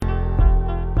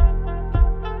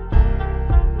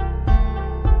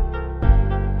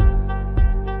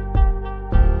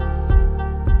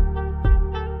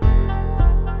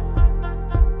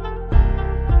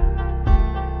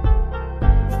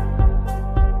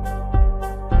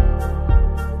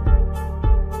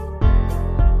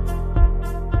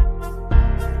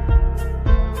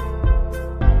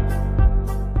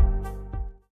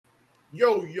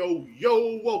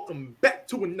welcome back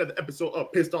to another episode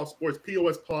of Pissed Off Sports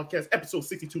P.O.S. podcast, episode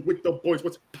 62 with the boys.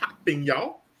 What's popping,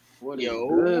 y'all? What's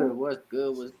good?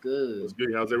 What's good?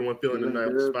 How's everyone feeling tonight?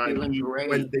 Good, feeling great.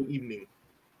 Wednesday evening.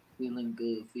 Feeling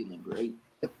good, feeling great.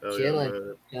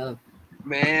 Chilling. Yeah.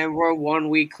 Man, we're 1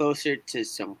 week closer to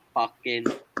some fucking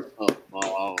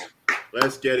football.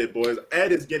 Let's get it, boys.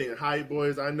 Ed is getting hype,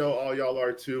 boys. I know all y'all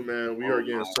are too, man. We are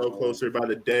getting so closer by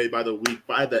the day, by the week,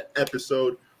 by the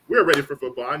episode. We're ready for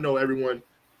football. I know everyone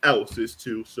else is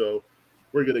too, so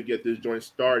we're going to get this joint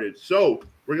started. So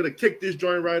we're going to kick this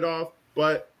joint right off,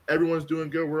 but everyone's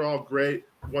doing good. We're all great.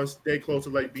 Want to stay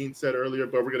closer, like Bean said earlier,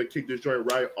 but we're going to kick this joint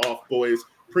right off, boys.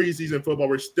 Preseason football,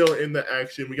 we're still in the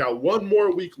action. We got one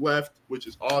more week left, which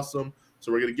is awesome.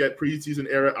 So we're going to get preseason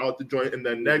era out the joint, and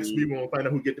then next week we're going to find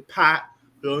out who get the pot,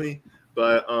 feel me?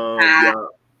 But, yeah,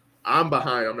 I'm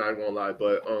behind. I'm not going to lie,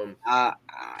 but,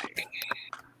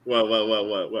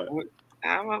 What?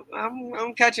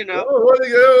 I'm catching up.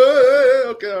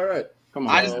 Okay, all right. Come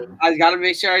on. I got to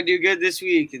make sure I do good this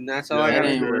week, and that's all I got That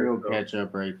to ain't do. real catch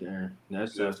up right there.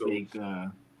 That's a fake.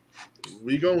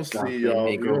 We gonna see, y'all.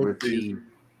 We gonna see.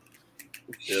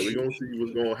 Yeah, we gonna see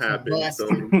what's gonna happen. So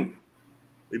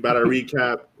we about to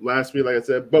recap last week, like I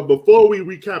said. But before we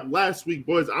recap last week,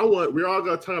 boys, we're all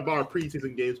gonna talk about our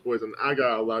preseason games, boys, and I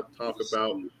got a lot to talk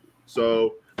about.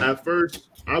 So at first,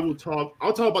 I'll talk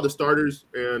about the starters,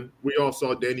 and we all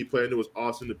saw Danny play, and it was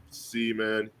awesome to see,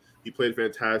 man. He played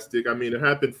fantastic. I mean, it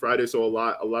happened Friday, so a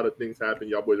lot of things happened.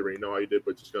 Y'all boys already know how he did,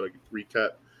 but just gonna recap.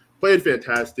 Played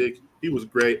fantastic. He was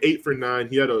great. 8 for 9.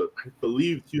 He had I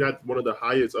believe he had one of the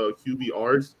highest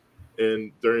QBRs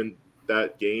during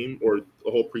that game or the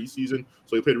whole preseason.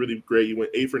 So he played really great. He went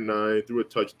 8 for 9, threw a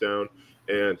touchdown,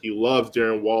 and he loves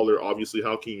Darren Waller. Obviously,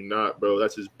 how can you not, bro?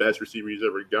 That's his best receiver he's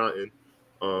ever gotten.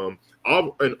 And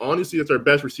honestly, that's our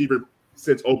best receiver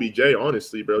since OBJ.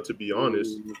 Honestly, bro. To be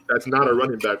honest, that's not a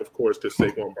running back, of course, because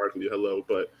Saquon Barkley. Hello,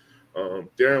 but.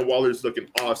 Darren Waller's looking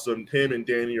awesome. Him and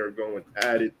Danny are going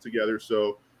at it together,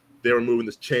 so they were moving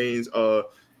the chains.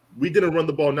 We didn't run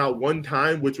the ball not one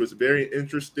time, which was very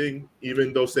interesting.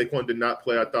 Even though Saquon did not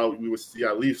play, I thought we would see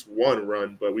at least one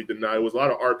run, but we did not. It was a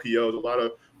lot of RPOs, a lot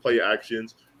of play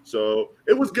actions. So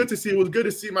it was good to see. It was good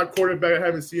to see my quarterback. I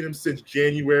haven't seen him since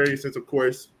January, since, of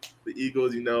course, the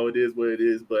Eagles, it is what it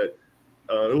is, but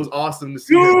it was awesome to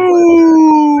see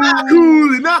him.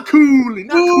 Not cool.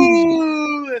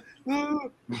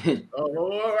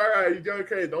 All right, you're going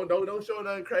crazy. Don't show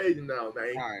nothing crazy now,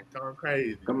 man. All right. Going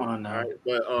crazy. Come on now. All right.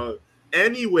 But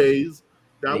anyways,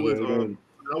 that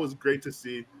was great to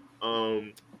see.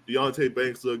 Deontay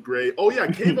Banks looked great. Oh yeah,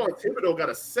 Kayvon Thibodeau got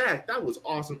a sack. That was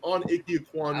awesome on Ike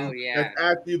Ekwonu. Oh yeah. That's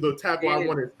actually the tackle I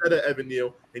wanted instead of Evan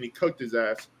Neal, and he cooked his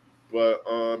ass. But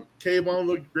Kayvon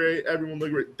looked great. Everyone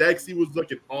looked great. Dexy was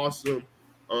looking awesome.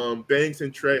 Banks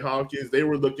and Trey Hawkins, they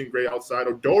were looking great outside.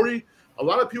 O'Dory, a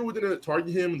lot of people didn't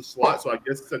target him in the slot, so I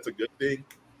guess that's a good thing.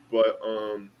 But,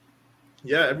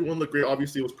 yeah, everyone looked great.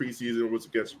 Obviously, it was preseason. It was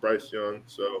against Bryce Young,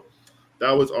 so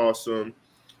that was awesome.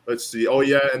 Let's see. Oh,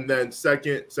 yeah, and then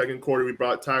second quarter, we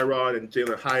brought Tyrod and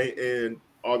Jalen Hyatt in.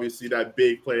 Obviously, that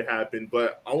big play happened.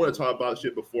 But I want to talk about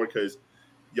shit before because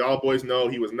y'all boys know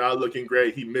he was not looking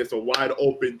great. He missed a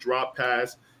wide-open drop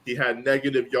pass. He had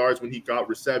negative yards when he got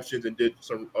receptions and did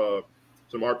some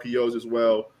RPOs as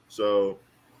well. So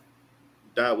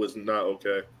that was not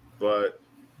okay. But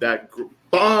that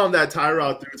bomb that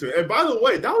Tyrod threw to him. And by the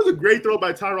way, that was a great throw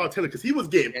by Tyrod Taylor because he was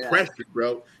getting pressured,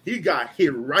 bro. He got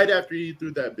hit right after he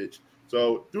threw that bitch.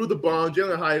 So threw the bomb.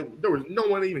 Jalen Hyatt, there was no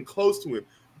one even close to him.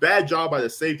 Bad job by the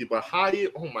safety. But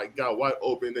Hyatt, oh, my God, wide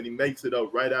open. Then he makes it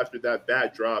up right after that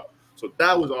bad drop. So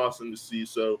that was awesome to see.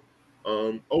 So,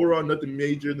 overall, nothing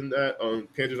major than that.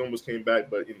 Panthers almost came back,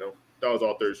 but, that was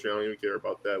all Thursday. I don't even care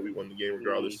about that. We won the game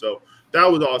regardless. So that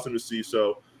was awesome to see.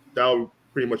 So that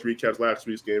pretty much recaps last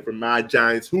week's game for my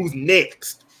Giants. Who's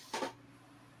next?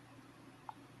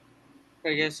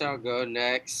 I guess I'll go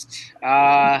next.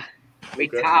 We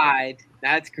tied.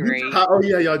 That's great. Oh,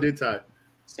 yeah, y'all did tie.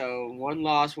 So one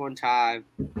loss, one tie.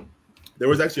 There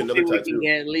was actually another tie, we can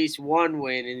get at least one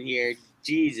win in here.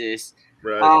 Jesus.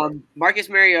 Right. Marcus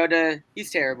Mariota,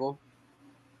 he's terrible.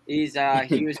 He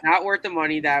was not worth the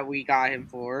money that we got him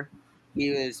for. He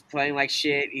was playing like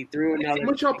shit. He threw another. How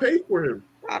much y'all paid for him?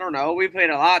 I don't know. We played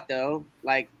a lot though.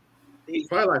 Like he's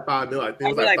probably like $5 million. I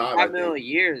think it was like $5 million a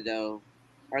year though,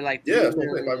 or like $5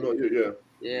 million.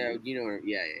 Yeah,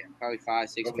 probably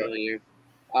 5-6 million a year.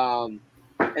 And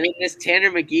then this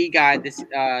Tanner McGee guy, this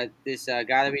guy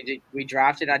that we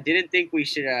drafted, I didn't think we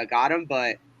should have got him,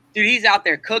 but dude, he's out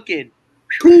there cooking.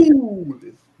 Cool.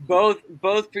 Both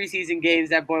preseason games,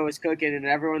 that boy was cooking, and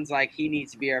everyone's like, he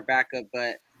needs to be our backup.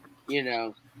 But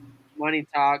money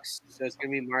talks, so it's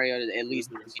gonna be Mariota at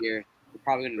least this year. We're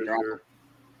probably gonna drop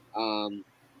him.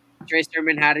 Trey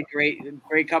Sermon had a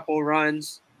great couple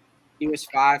runs. He was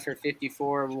 5 for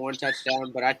 54 and 1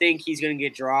 touchdown, but I think he's gonna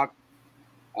get dropped.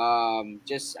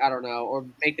 Just I don't know, or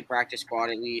make the practice squad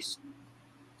at least.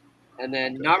 And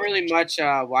then not really much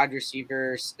wide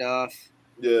receiver stuff.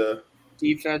 Yeah.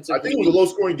 Defensively, I think it was a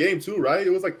low-scoring game too, right? It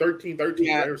was like 13-13,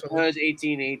 yeah, right, or something. It was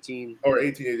 18-18. Or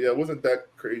 18-8. Yeah, it wasn't that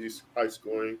crazy high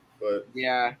scoring, but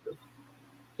yeah.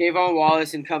 Kayvon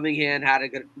Wallace and Cunningham had a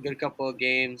good couple of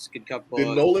games. Good couple. Did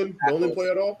Nolan play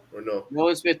at all or no?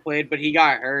 Nolan Smith played, but he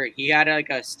got hurt. He had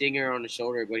like a stinger on the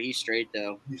shoulder, but he's straight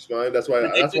though. He's fine. That's why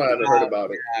I haven't heard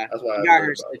about it. Yeah. That's why he got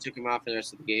hurt. So they took him out for the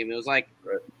rest of the game. It was like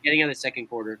getting in the second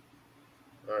quarter.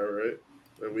 All right,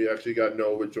 and we actually got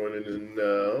Nova joining in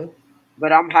now.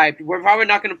 But I'm hyped. We're probably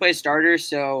not going to play starters,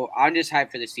 so I'm just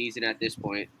hyped for the season at this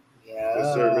point. Yeah.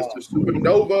 Yes, sir. Mr.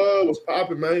 Supernova, what's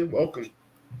popping, man? Welcome.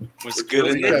 What's good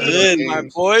in the hood, my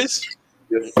boys?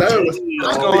 Yes, sir. What's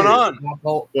going on?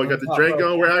 Boy, got the drink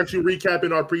on. We're actually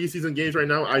recapping our preseason games right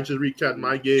now. I just recapped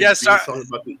my game. Yeah, sorry. Talking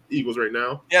about the Eagles right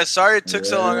now. Yeah, sorry it took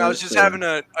so long. I was just having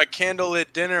a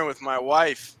candlelit dinner with my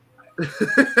wife.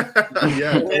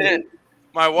 Yeah.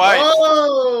 My wife.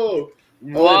 Oh!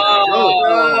 No,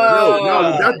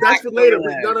 that's for later.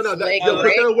 No. Put that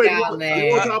away.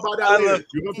 We're gonna talk about that later.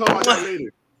 You're gonna talk about that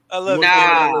later. I love you.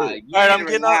 All right,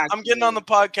 I'm getting on the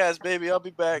podcast, baby. I'll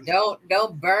be back.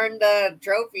 Don't burn the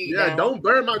trophy. Yeah, down. Don't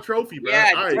burn my trophy, bro.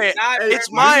 Yeah, all right.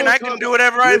 It's mine. I can do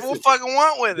whatever I will fucking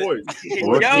want with it.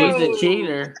 Or he's a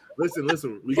cheater. Listen. Let's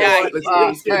stay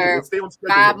on schedule.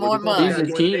 5 more months. He's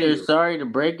a cheater. Sorry to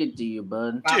break it to you,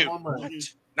 bud. Dude, what?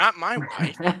 Not my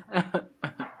wife.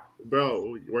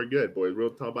 Bro, we're good, boys.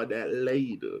 We'll talk about that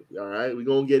later. All right, we're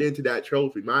gonna get into that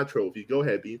trophy, my trophy. Go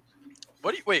ahead, B.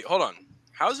 Wait, hold on.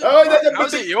 How's it?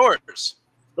 How's it yours?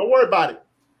 Don't worry about it.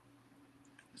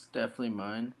 It's definitely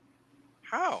mine.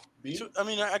 How? I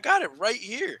mean, I got it right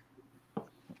here.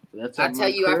 I'll tell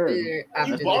you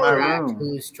after the draft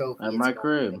whose trophy. At my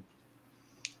crib.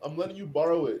 I'm letting you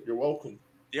borrow it. You're welcome.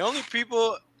 The only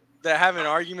people that have an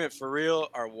argument for real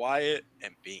are Wyatt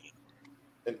and Bean.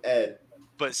 And Ed.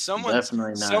 But someone's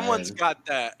got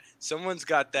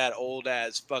that old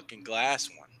ass fucking glass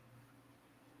one.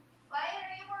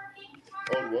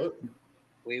 Oh, what?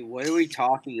 Wait, what are we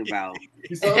talking about?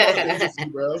 He's talking about fantasy,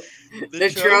 bro. The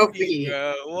trophy.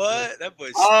 Bro. What? That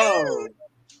boy's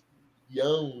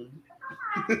Young.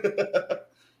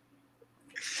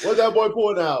 What's that boy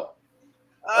pulling out?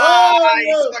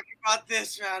 He's talking about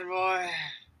this, man, boy.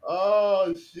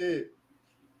 Oh, shit.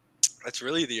 That's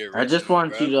really the original. I just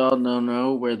want you to all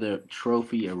know where the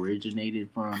trophy originated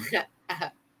from.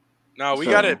 No, we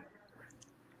got it.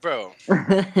 Bro.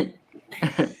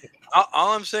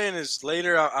 All I'm saying is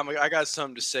later I got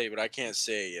something to say, but I can't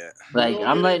say it yet. Like,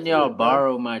 I'm letting y'all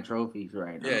borrow my trophies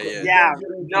right now. Yeah.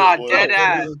 No, dead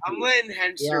ass. I'm letting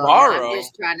Henster borrow. I'm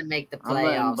just trying to make the I'm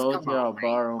playoffs. letting both y'all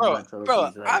borrow my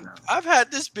trophies right now. I've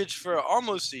had this bitch for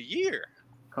almost a year.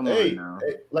 Come on now.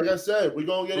 Hey, like I said, we're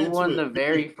going to get into it. Who won the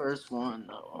very first one,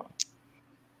 though?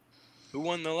 Who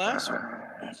won the last one?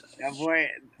 That boy.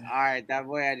 All right, that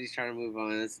boy. I just trying to move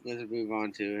on. Let's move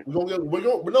on to it.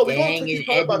 Dang, is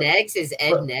Ed next? Is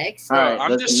Ed next? All right,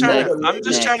 I'm just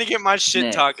trying to get my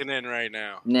shit talking in right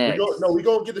now. Next. We're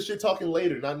going to get the shit talking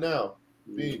later, not now.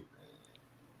 B.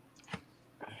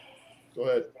 Go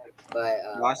ahead. But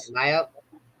am I up?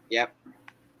 Yep.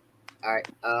 All right.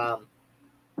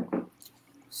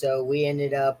 So we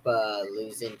ended up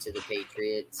losing to the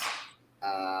Patriots.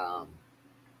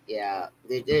 Yeah,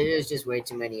 there's just way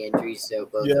too many injuries. So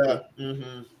both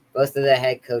of the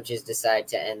head coaches decided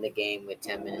to end the game with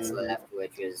 10 minutes left,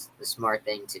 which was the smart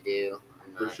thing to do.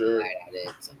 For sure. Right at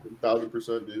it.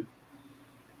 1,000%, dude.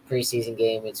 Preseason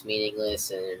game, it's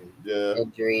meaningless, and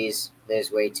injuries,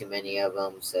 there's way too many of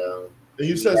them. So. And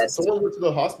you said someone went to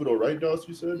the hospital, right, Doss?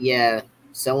 You said. Yeah,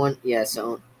 someone.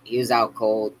 He was out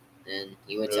cold, and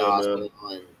he went to the hospital.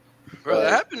 And bro, that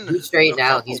happened. He's straight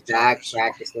now. He's back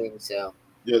practicing. So.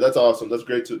 Yeah, that's awesome. That's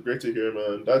great to hear,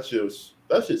 man. That shit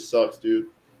sucks, dude.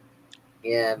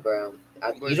 Yeah, bro.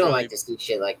 You don't like to see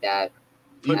shit like that.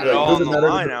 Putting it all on the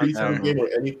line out there. Game or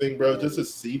anything, bro. Just to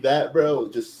see that, bro,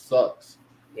 it just sucks.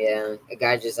 Yeah, a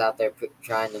guy just out there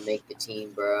trying to make the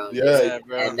team, bro. Yeah,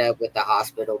 bro. End up with the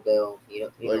hospital bill. You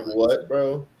like what,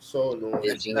 bro? So annoying.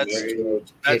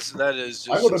 That is. Just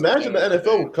I would imagine the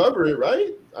NFL would cover it,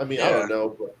 right? I mean, I don't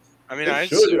know, but I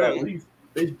should at least.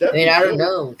 I don't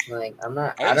know. Like,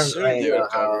 I don't really know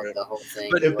how the whole thing.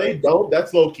 But if they don't,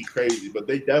 that's low key crazy. But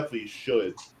they definitely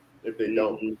should. If they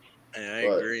don't, I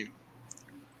agree.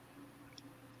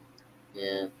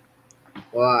 Yeah.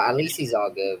 Well, at least he's all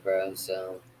good, bro.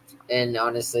 So, and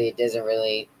honestly, it doesn't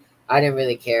really. I didn't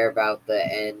really care about the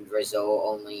end result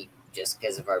only just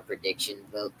because of our prediction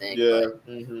vote thing. Yeah.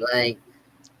 But like,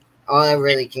 all I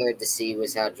really cared to see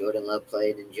was how Jordan Love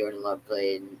played, and Jordan Love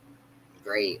played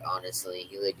great. Honestly,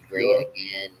 he looked great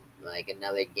again. Like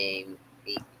another game,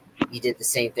 he did the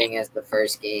same thing as the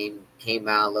first game. Came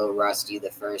out a little rusty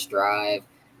the first drive,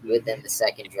 but then the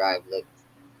second drive looked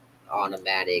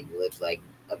automatic. Looked like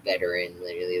a veteran.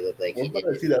 Literally looked like he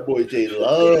didn't see that boy J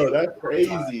Love. That's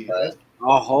crazy. That's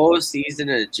a whole season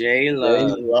of J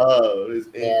Love.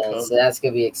 Yeah, so that's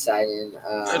gonna be exciting.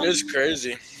 That is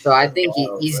crazy. So I think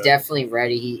he's definitely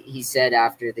ready. He said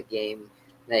after the game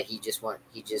that he just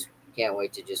can't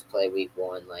wait to just play week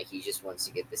 1. Like he just wants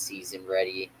to get the season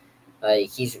ready. Like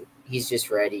he's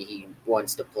just ready. He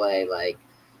wants to play. Like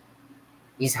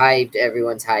he's hyped.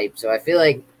 Everyone's hyped. So I feel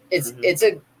like it's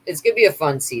gonna be a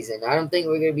fun season. I don't think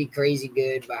we're gonna be crazy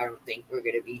good, but I don't think we're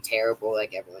gonna be terrible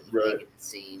like everyone's making it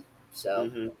seem.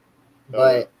 So,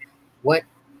 but what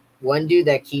one dude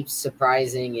that keeps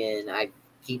surprising, and I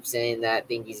keep saying that, I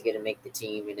think he's gonna make the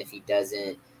team, and if he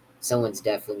doesn't, someone's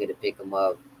definitely gonna pick him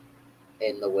up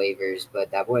in the waivers.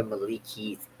 But that boy Malik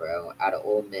Heath, bro, out of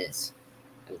Ole Miss,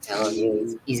 I'm telling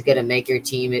you, he's gonna make your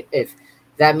team. If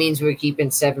that means we're keeping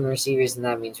 7 receivers, and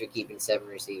that means we're keeping 7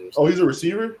 receivers. Oh, he's a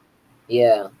receiver?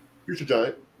 Yeah. Future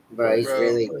Giant. Bro, he's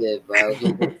really good, bro.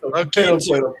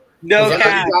 No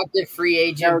cap. He dropped a free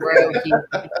agent, bro.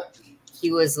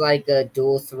 He was like a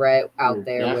dual threat out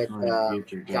there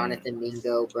with Jonathan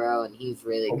Mingo, bro, and he's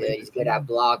really good. He's good at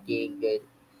blocking,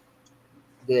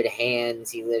 good hands.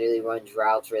 He literally runs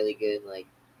routes really good. Like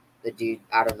the dude,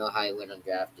 I don't know how he went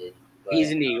undrafted. But,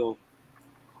 he's an Eagle.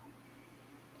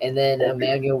 And then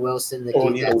Emmanuel Wilson, the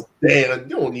dude. You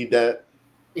don't need that.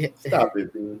 Stop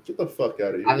it, dude. Get the fuck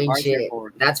out of here. I mean, shit.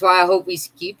 That's why I hope we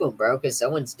keep him, bro, because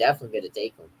someone's definitely going to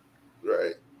take him.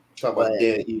 Right. Talking about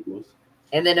Dan Eagles.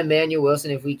 And then Emmanuel Wilson,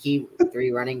 if we keep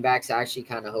 3 running backs, I actually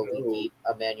kind of hope we keep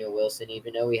Emmanuel Wilson,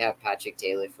 even though we have Patrick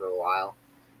Taylor for a while.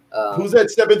 Who's that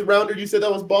 7th rounder you said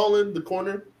that was balling, the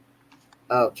corner?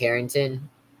 Oh, Carrington.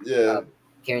 Yeah.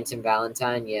 Carrington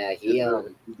Valentine. Yeah, he's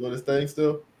doing his thing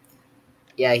still?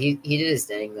 Yeah, he did his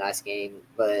thing last game,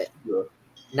 but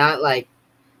not like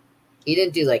he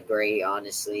didn't do like great,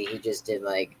 honestly. He just did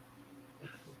like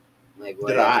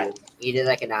whatever. He did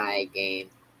like an eye game.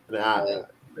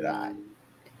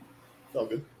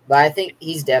 Okay. But I think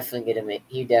he's definitely gonna make.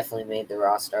 He definitely made the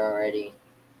roster already.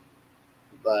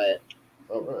 But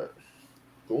all right,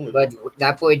 cool. But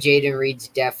that boy Jaden Reed's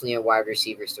definitely a wide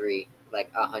receiver 3,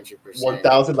 like 100%.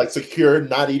 1,000, like secure,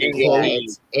 not even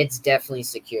close. It's definitely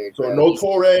secured. So bro. no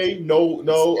Torre, no.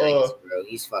 Nice, bro.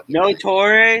 He's fucking. No nice.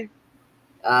 Torre.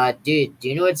 Dude, do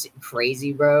you know what's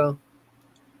crazy, bro?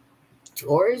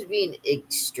 Torre's being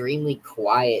extremely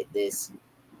quiet this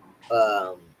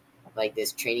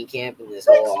this training camp and this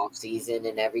whole off season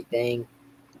and everything.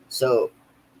 So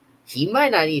he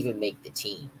might not even make the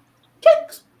team.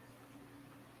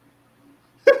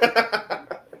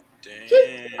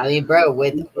 I mean, bro,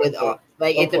 with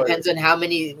it depends on how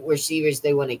many receivers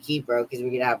they want to keep, bro. Because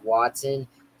we're gonna have Watson,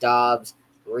 Dobbs,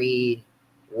 Reed,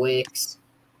 Wicks,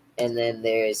 and then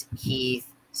there's Keith,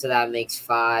 so that makes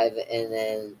 5. And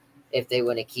then if they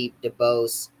want to keep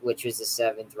DeBose, which was the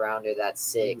 7th rounder, that's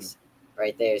 6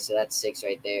 right there. So that's 6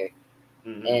 right there.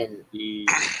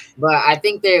 But I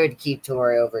think they would keep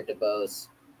Torrey over DeBose.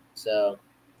 So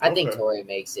I think Torrey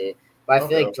makes it. But I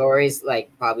feel like Torrey's like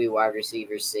probably wide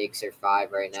receiver 6 or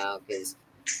 5 right now because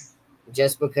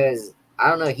I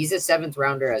don't know, he's a 7th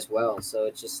rounder as well. So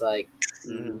it's just like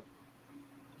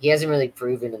he hasn't really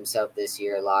proven himself this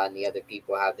year a lot, and the other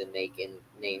people have been making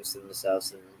names for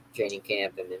themselves in training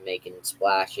camp and been making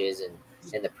splashes,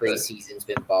 and the preseason's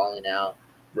been balling out.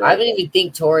 Right. I don't even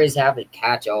think Torrey's having a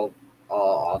catch all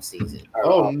off season.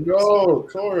 No,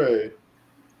 Torrey.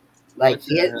 Like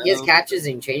he has catches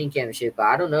in training camp and shit, but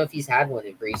I don't know if he's had one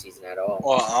in preseason at all.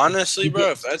 Well, honestly,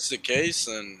 bro, if that's the case,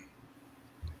 then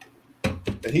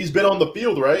and he's been on the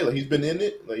field, right? Like he's been in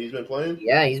it, like he's been playing.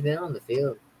 Yeah, he's been on the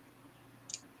field.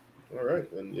 All right,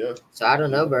 then yeah. So I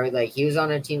don't know, bro. Like he was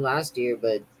on our team last year,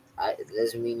 but it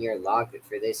doesn't mean you're locked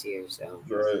for this year. So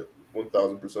right,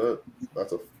 1,000%.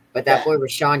 But that boy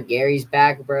Rashawn Gary's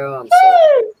back, bro.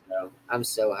 I'm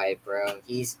so hyped, bro.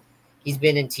 He's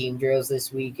been in team drills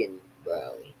this week, and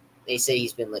bro, they say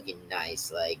he's been looking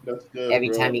nice. Like every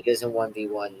time he goes in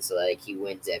 1v1s, like he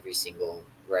wins every single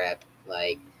rep.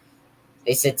 Like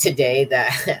they said today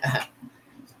that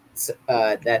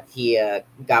he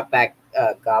got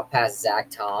past Zach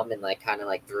Tom and like kind of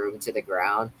like threw him to the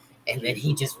ground, And then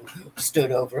he just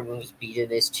stood over him and was beating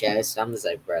his chest. I'm just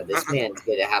like, bro, this man's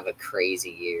gonna have a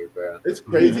crazy year, bro. It's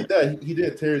crazy that he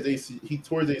didn't tear his AC. He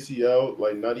tore his ACL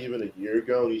like not even a year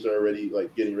ago, and he's already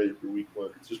like getting ready for week 1.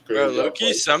 It's just crazy. Bro,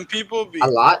 Loki, some people be a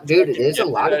lot, dude. There's a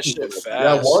lot of people.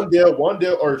 Yeah,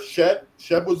 Wandale, or Shep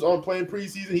was on playing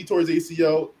preseason. He tore his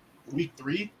ACL week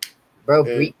 3. Bro,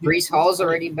 Breece Hall's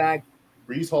already back.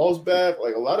 Breece Hall's back.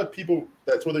 Like a lot of people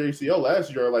that tore their ACL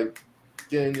last year are like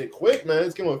getting it quick, man.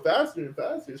 It's going faster and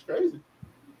faster. It's crazy.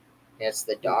 That's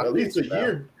the doctor. At least a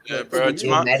year. Yeah, bro. It's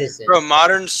medicine. Bro,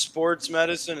 modern sports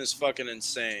medicine is fucking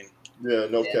insane. Yeah,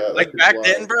 no cap. Like back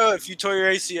then, bro, if you tore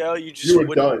your ACL, you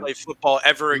wouldn't play football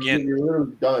ever again. You're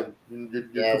literally done.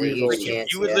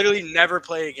 You would literally never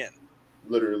play again.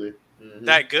 Literally. Mm-hmm.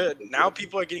 That good. Now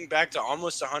people are getting back to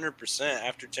almost 100%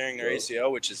 after tearing their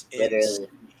ACL, which is insane.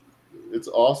 It's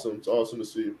awesome. It's awesome to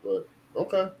see. But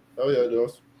okay. Oh yeah, it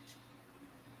does.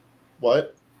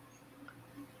 What?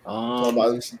 Talk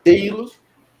about the Steelers.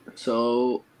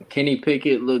 So Kenny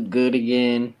Pickett looked good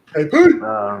again. Hey,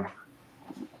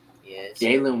 yes.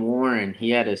 Jaylen Warren, he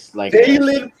had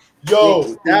that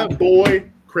boy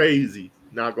crazy.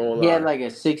 Not gonna lie. He had like a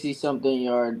 60-something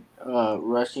yard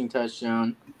rushing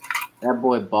touchdown. That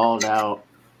boy balled out.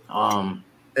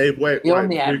 Hey, wait. He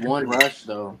only had one rush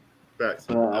though. Facts.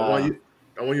 I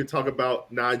want you to talk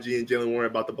about Najee and Jaylen Warren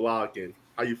about the blocking.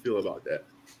 How you feel about that?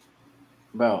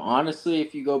 Bro, honestly,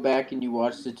 if you go back and you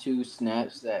watch the 2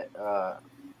 snaps that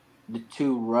the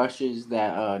 2 rushes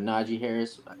that Najee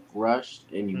Harris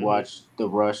rushed, and you watch the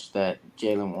rush that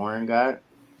Jaylen Warren got,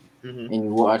 and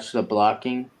you watch the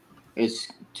blocking, it's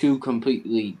 2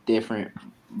 completely different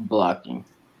blocking.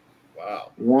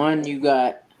 Wow. One, you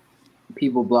got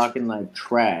people blocking like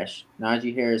trash.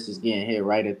 Najee Harris is getting hit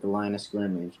right at the line of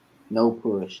scrimmage. No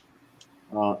push.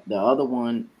 The other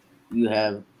one, you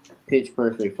have pitch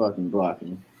perfect fucking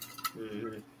blocking.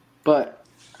 But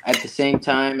at the same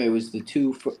time, it was the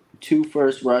two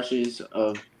first rushes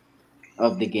of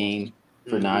the game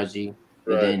for Najee.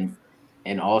 Right.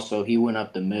 And also he went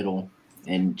up the middle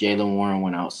and Jaylen Warren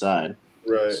went outside.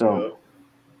 Right. So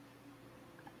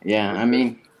yeah, I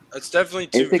mean, it's definitely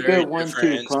 2 very different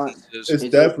instances. It's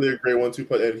definitely a great 1-2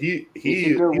 punch, and he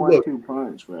a good 1-2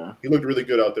 punch, bro. He looked really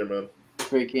good out there, man.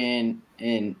 Freaking,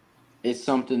 and it's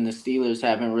something the Steelers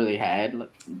haven't really had.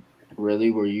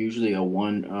 Really, we're usually a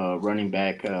one running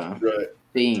back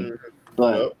theme,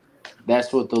 but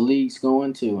that's what the league's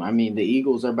going to. I mean, the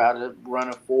Eagles are about to run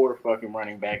a 4 fucking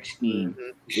running back scheme.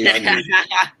 So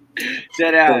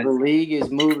the league is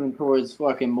moving towards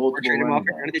fucking multiple running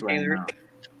backs right now.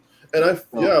 And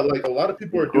like a lot of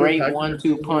people are doing great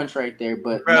 1-2 punch right there,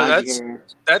 but bro,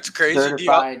 that's crazy.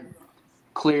 Certified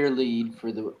clear lead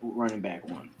for the running back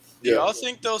one. Do y'all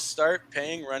think they'll start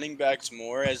paying running backs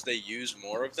more as they use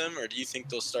more of them, or do you think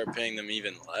they'll start paying them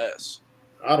even less?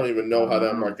 I don't even know how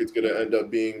that market's gonna end up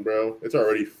being, bro. It's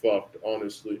already fucked,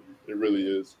 honestly. It really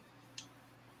is.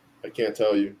 I can't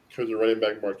tell you because the running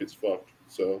back market's fucked.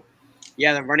 So.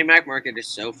 Yeah, the running back market is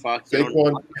so fucked.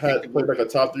 Saquon had played like a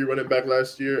top 3 running back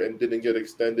last year and didn't get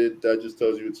extended. That just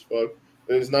tells you it's fucked.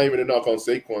 And it's not even a knock on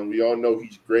Saquon. We all know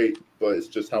he's great, but it's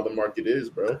just how the market is,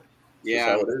 bro. It's just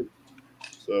how it is.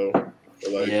 So,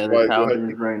 that's how it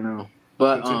is right now.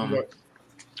 But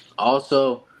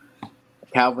also,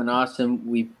 Calvin Austin,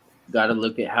 we got to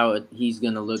look at how he's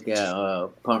going to look at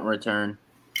punt return.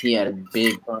 He had a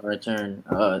big punt return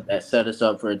that set us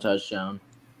up for a touchdown.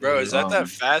 Bro, is that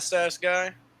fast ass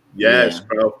guy? Yes,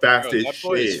 bro. Fast as that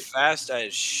boy is fast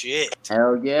as shit.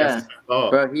 Hell yeah.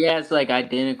 Bro, he has like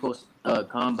identical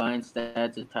combine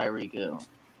stats as Tyreek Hill.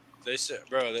 They said,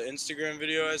 bro, the Instagram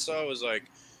video I saw was like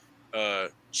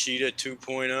Cheetah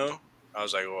 2.0. I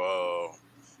was like, whoa.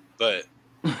 But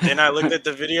then I looked at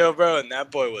the video, bro, and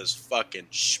that boy was fucking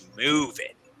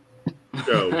schmoving.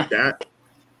 Yo,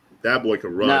 that boy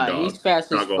can run, dog. He's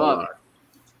fast as fuck.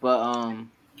 But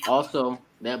also,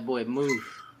 that boy moved.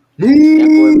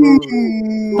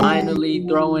 Finally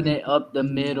throwing it up the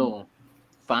middle.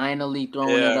 Hey,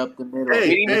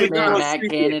 Matt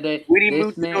Canada.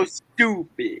 This man so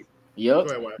stupid. Yup.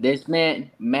 This man,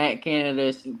 Matt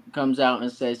Canada, comes out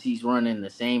and says he's running the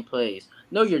same plays.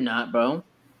 No, you're not, bro.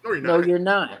 No, you're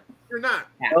not. You're not.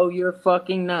 No, you're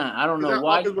fucking not. I don't know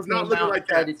why you came out and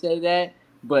tried to say that,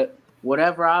 but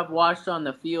whatever I've watched on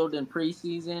the field in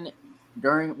preseason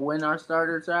during when our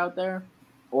starters are out there,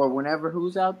 or whenever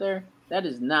who's out there, that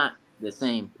is not the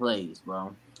same plays,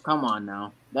 bro. Come on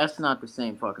now. That's not the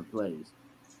same fucking plays.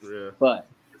 Yeah. But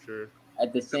for sure.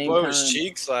 At the same time, was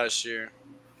cheeks last year.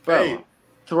 Bro,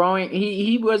 throwing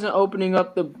he wasn't opening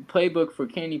up the playbook for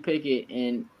Kenny Pickett,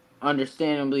 and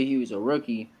understandably he was a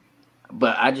rookie.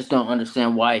 But I just don't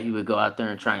understand why he would go out there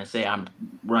and try and say I'm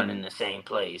running the same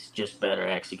plays, just better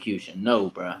execution. No,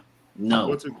 bro. No.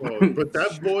 What's it called? But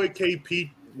that boy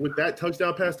KP with that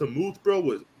touchdown pass to Muth, bro,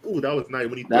 that was nice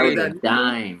when he that threaded was a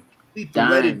dime. He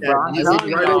threaded that. Bro, It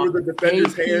went right over the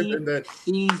defender's hands, and then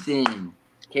season.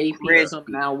 KP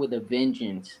coming out with a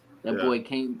vengeance. That boy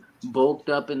came bulked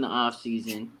up in the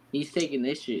offseason. He's taking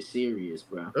this shit serious,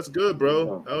 bro. That's good,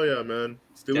 bro. Oh yeah, man.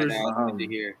 Steelers. Good to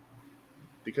hear.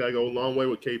 They gotta go a long way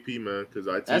with KP, man, because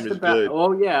our team is good.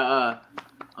 Oh yeah,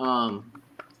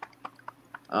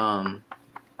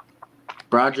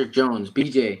 Broderick Jones,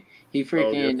 BJ. He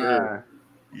freaking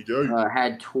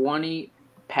had 20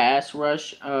 pass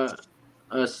rush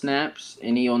snaps,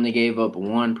 and he only gave up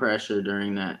one pressure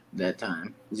during that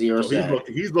time. 0 sacks.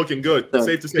 He's looking good. So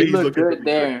Safe to say he's looking good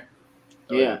there.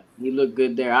 Yeah, he looked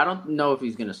good there. I don't know if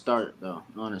he's gonna start though,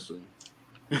 honestly.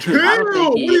 I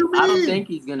don't think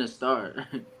he's gonna start.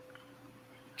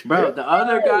 Bro, the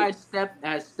other guy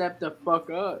has stepped the fuck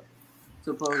up.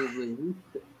 Supposedly,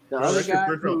 the other guy.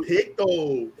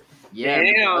 Yeah,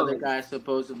 the other guy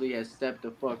supposedly has stepped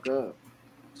the fuck up.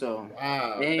 So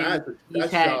wow,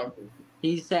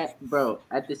 he's had, bro.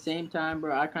 At the same time,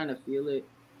 bro, I kind of feel it,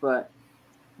 but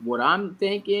what I'm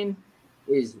thinking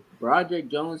is Broderick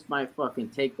Jones might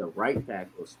fucking take the right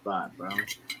tackle spot, bro.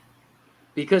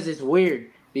 Because it's weird.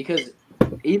 Because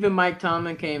even Mike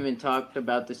Tomlin came and talked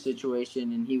about the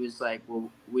situation, and he was like,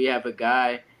 well, we have a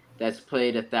guy that's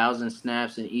played 1,000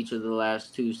 snaps in each of the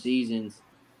last 2 seasons,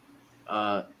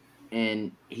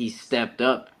 and he stepped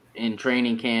up in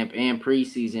training camp and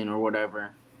preseason or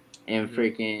whatever, and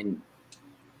freaking,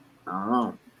 I don't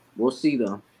know. We'll see,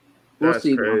 though. That's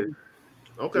crazy.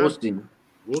 Okay. We'll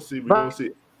see. We're going to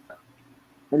see.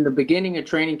 In the beginning of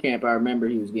training camp, I remember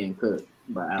he was getting cooked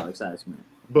by Alex Highsmith.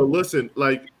 But listen,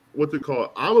 like, what's it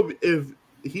called? If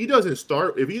he doesn't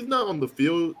start, if he's not on the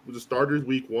field with the starters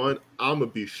week 1, I'm going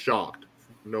to be shocked.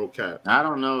 No cap. I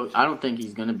don't know. I don't think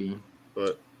he's going to be.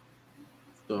 But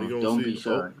so don't be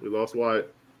shocked. We lost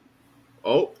Wyatt.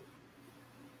 Oh.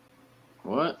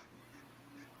 What?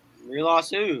 We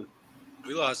lost who?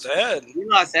 We lost Ed.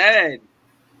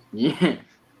 Yeah.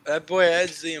 That boy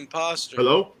Ed's the imposter.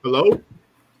 Hello?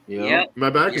 Yeah. Am I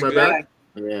back?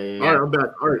 Yeah. All right, I'm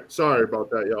back. All right, sorry about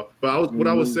that, y'all. But what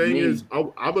I was saying is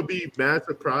I'm going to be mad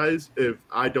surprised if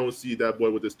I don't see that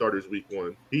boy with the starters week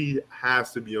 1. He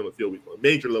has to be on the field week 1.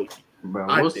 Major low-key. Bro,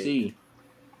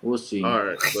 we'll see. All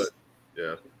right, but,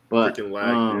 yeah. But freaking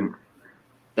lag,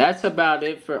 that's about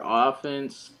it for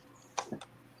offense.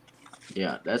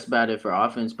 Yeah, that's about it for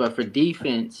offense. But for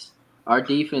defense, our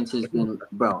defense has been,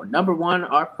 bro, number one,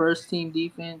 our first team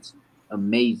defense,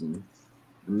 amazing.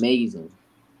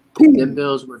 Them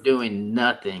Bills were doing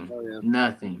nothing.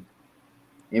 Nothing.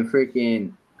 And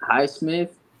freaking Highsmith,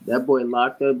 that boy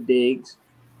locked up Diggs.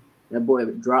 That boy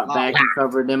dropped back and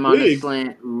covered him on the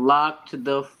slant. Locked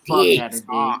the fuck out of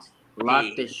Diggs.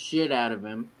 Locked the shit out of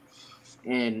him.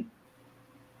 And,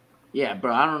 yeah,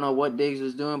 bro, I don't know what Diggs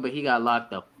was doing, but he got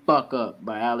locked the fuck up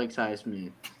by Alex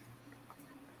Highsmith.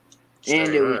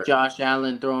 And it was Josh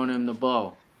Allen throwing him the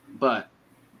ball. But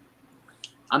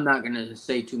I'm not going to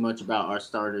say too much about our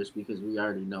starters because we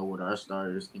already know what our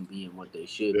starters can be and what they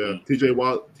should be. TJ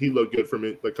Watt, he looked good from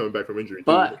it, like coming back from injury.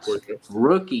 But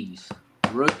rookies,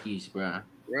 bro.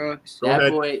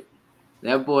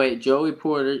 That boy, Joey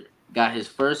Porter, got his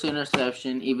first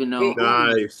interception, even though it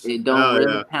don't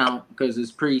really count because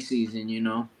it's preseason, you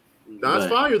know. That's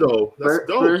fire, though. That's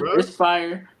dope, bro. It's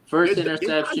fire. First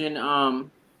interception.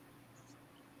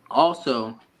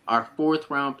 Also, our 4th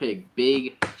round pick,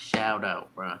 big shout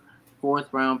out, bro.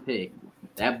 4th round pick.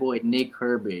 That boy Nick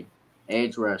Herbig,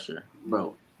 edge rusher,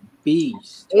 bro.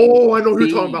 Beast. Oh, I know who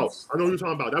you're talking about.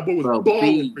 That boy was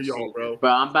balling for y'all, bro.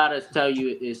 Bro, I'm about to tell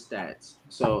you his stats.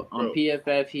 So on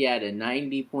PFF, he had a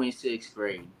 90.6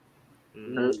 grade.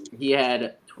 He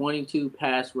had 22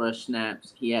 pass rush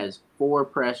snaps. He has 4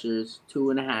 pressures,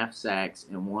 2.5 sacks,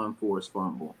 and 1 forced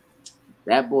fumble.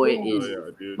 That boy is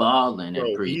balling at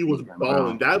preseason. He was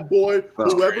balling. That boy,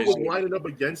 whoever was lining up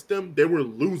against him, they were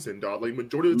losing, dog. Like,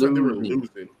 majority of the time, they were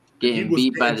losing. Getting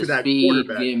beat by the speed,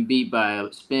 getting beat by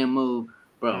a spin move.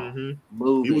 Bro,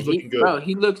 moving. He was looking good. Bro,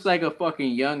 he looks like a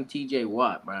fucking young TJ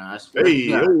Watt, bro. I swear to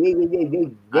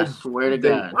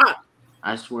God. Whoa.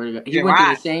 I swear to God. He went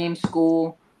to the same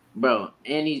school, bro.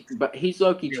 And he's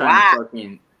low-key trying to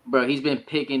fucking... Bro, he's been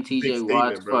picking TJ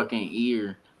Watt's fucking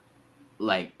ear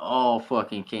like all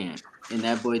fucking camp. And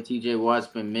that boy TJ Watt's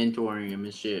been mentoring him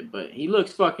and shit. But he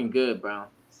looks fucking good, bro.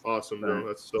 Awesome, bro.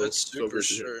 That's super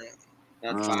sure.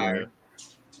 That's fire.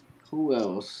 Who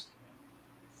else?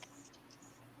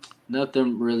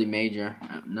 Nothing really major.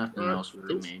 Nothing else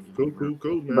really major.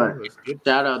 Cool, man. But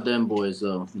shout out them boys,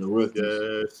 though. The rookies.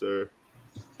 Yes, sir.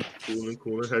 Cooling.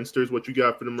 Hensters, what you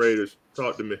got for them Raiders?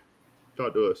 Talk to me.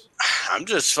 Talk to us. I'm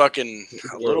just fucking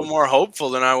a little more hopeful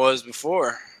than I was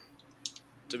before,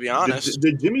 to be honest.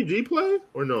 Did Jimmy G play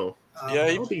or no? Yeah,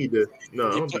 I don't think he did. No,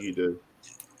 I don't think he did.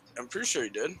 I'm pretty sure he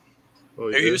did. Oh,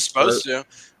 he was supposed to.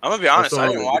 I'm going to be honest. I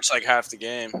didn't watch like half the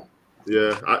game.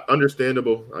 Yeah,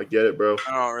 understandable. I get it, bro.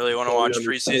 I don't really want to watch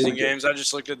preseason games. I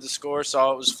just looked at the score,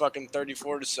 saw it was fucking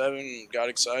 34-7, and got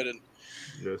excited.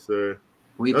 Yes, sir.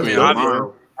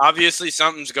 Obviously,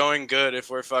 something's going good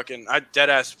if we're fucking. I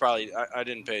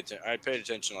didn't pay attention. I paid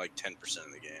attention to like 10%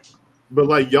 of the game. But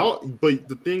but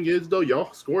the thing is though,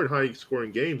 y'all scored high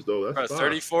scoring games though. That's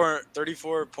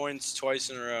 34 points twice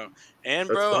in a row. And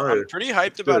bro, I'm pretty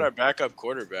hyped about our backup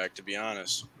quarterback, to be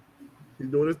honest. He's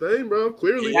doing his thing, bro.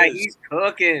 Clearly, he's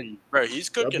cooking. Bro, he's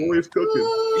cooking. That boy is cooking.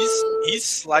 He's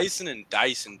slicing and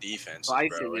dicing defense,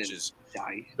 bro, which is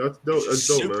that's dope,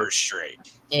 super man. Straight.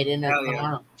 Aiden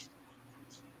O'Connell.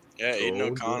 Yeah, Aiden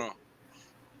O'Connell.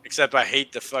 Except I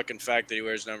hate the fucking fact that he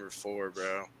wears number 4,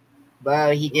 bro.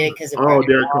 Bro, he did because of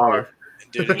Derek Carr.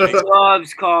 Dude,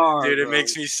 loves Carr. Dude, it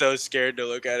makes me so scared to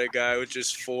look at a guy with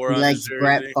just 4 on his jersey.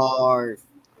 Brett Favre.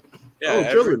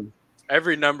 Yeah,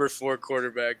 every number 4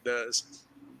 quarterback does.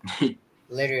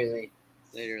 Literally.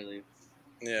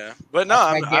 Yeah, but no,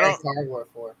 I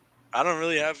don't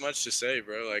really have much to say,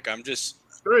 bro. Like, I'm just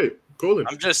great, cool.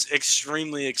 I'm just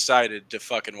extremely excited to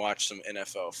fucking watch some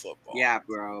NFL football. Yeah,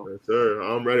 bro. Yes, sir.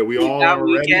 I'm ready. We all are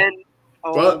ready.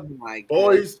 But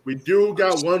boys, we do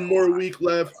got one more week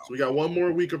left. So we got one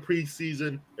more week of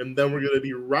preseason, and then we're gonna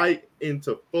be right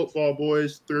into football,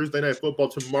 boys. Thursday night football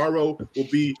tomorrow will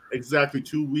be exactly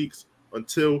 2 weeks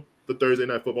until the Thursday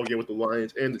night football game with the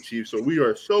Lions and the Chiefs. So we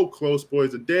are so close,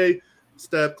 boys. A day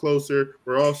step closer.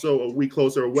 We're also a week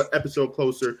closer, a episode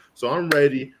closer. So I'm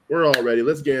ready. We're all ready.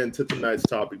 Let's get into tonight's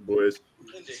topic, boys.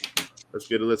 Let's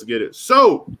get it.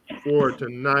 So for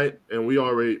tonight, and we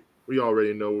already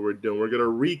know what we're doing. We're gonna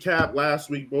recap last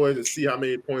week, boys, and see how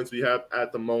many points we have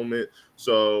at the moment.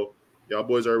 So y'all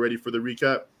boys are ready for the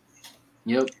recap?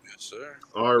 Yep. Yes, sir.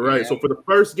 All right. Yeah. So for the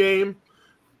first game,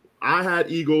 I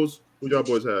had Eagles. Who y'all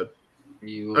boys had?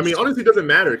 Eagles. I mean, honestly, it doesn't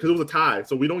matter because it was a tie,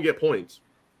 so we don't get points.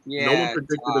 Yeah, no one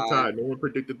predicted the tie. No one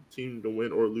predicted the team to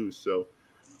win or lose. So,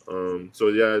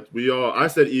 I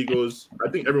said Eagles. I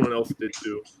think everyone else did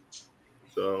too.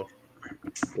 So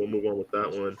we'll move on with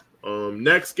that one.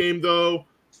 Next game though,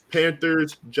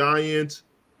 Panthers, Giants.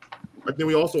 I think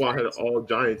we also had all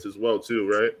Giants as well too,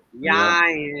 right?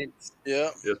 Giants.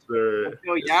 Yeah. Yes, sir. Let's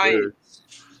go Giants.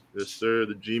 Yes, sir.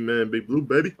 The G-Man, Big Blue,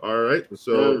 baby. All right.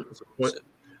 So,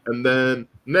 and then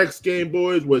next game,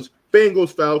 boys, was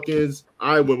Bengals, Falcons.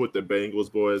 I went with the Bengals,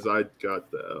 boys. I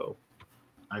got the L.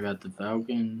 I got the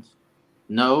Falcons.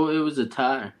 No, it was a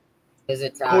tie. It was a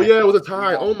tie. Oh, yeah, it was a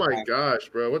tie. Oh, my gosh,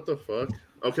 bro. What the fuck?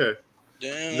 Okay.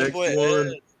 Damn, next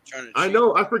one. I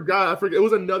know. I forgot. It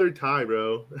was another tie,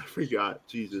 bro. I forgot.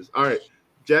 Jesus. All right.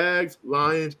 Jags,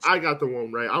 Lions. I got the one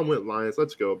right. I went Lions.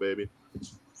 Let's go, baby.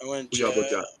 I went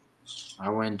Jags. I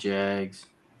went Jags.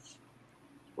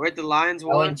 Where'd the Lions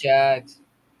won? I went Jags.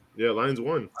 Yeah, Lions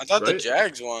won. I thought the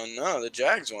Jags won. No, the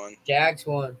Jags won. Jags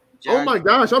won. Oh my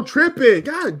gosh, I'm tripping.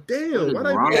 God damn. I'm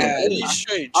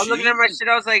looking at my shit.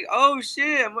 I was like, oh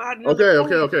shit.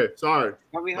 Okay. Sorry.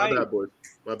 My bad, boys.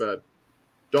 My bad.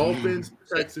 Dolphins,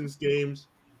 Texans games.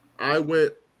 I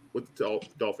went with the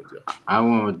Dolphins, yeah. I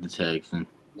went with the Texans.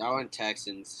 I went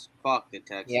Texans. Fuck the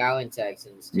Texans. Yeah, I went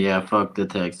Texans. Yeah, fuck the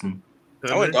Texans.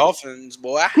 I went Dolphins,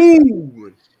 boy.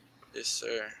 Ooh. Yes,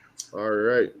 sir. All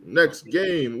right. Next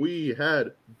game, we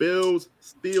had Bills,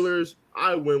 Steelers.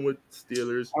 I went with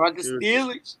Steelers. I went the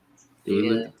Steelers.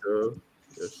 Steelers.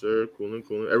 Yes, sir. Cool.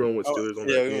 Everyone went Steelers on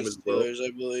that game as well. Steelers,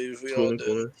 I believe. We all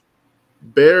did.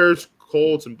 Bears,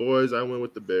 Colts, and boys. I went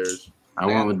with the Bears. I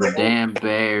went with the damn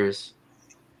Bears.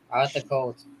 I went the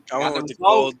Colts. I went with the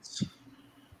Colts.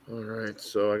 All right,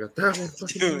 so I got that one.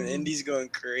 Dude, Indy's going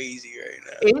crazy right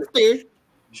now.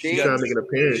 She's trying to make an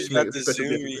appearance. She's got the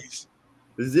zoomies.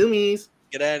 The zoomies.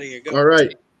 Get out of here. Go. All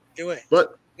right. Get away.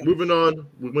 But moving on,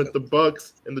 we went the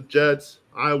Bucks and the Jets.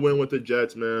 I went with the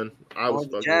Jets, man. I also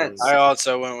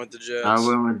went with the Jets. I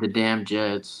went with the damn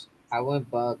Jets. I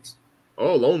went Bucks.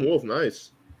 Oh, Lone Wolf,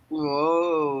 nice.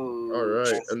 Whoa. All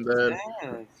right, and then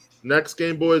next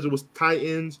game, boys, it was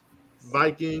Titans,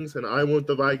 Vikings, and I went with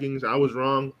the Vikings. I was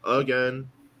wrong again.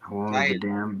 I went with the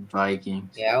damn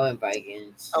Vikings. Yeah, I went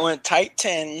Vikings. I went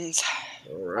Titans.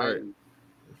 All right.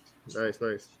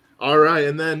 Nice. All right,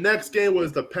 and then next game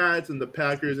was the Pats and the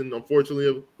Packers, and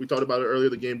unfortunately, we talked about it earlier.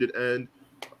 The game did end.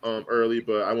 early,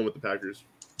 but I went with the Packers.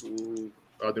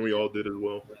 I think we all did as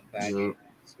well.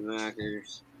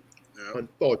 Smackers. Yep.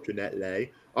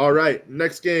 Unfortunately. All right,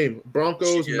 next game.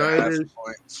 Broncos, Niners.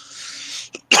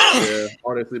 Yeah,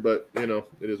 honestly, but it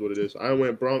is what it is. I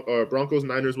went Broncos,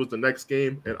 Niners was the next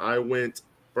game, and I went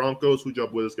Broncos. Who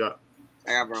job with us got?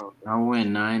 I got Broncos. I went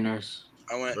Niners.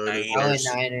 I went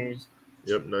Niners.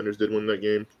 Yep, Niners did win that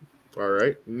game. All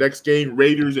right. Next game,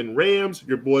 Raiders and Rams.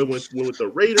 Your boy went with the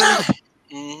Raiders.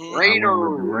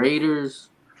 Raiders.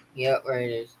 Yep,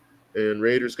 Raiders. And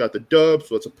Raiders got the dub,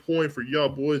 so it's a point for y'all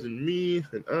boys and me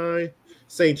and I.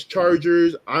 Saints,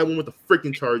 Chargers. I went with the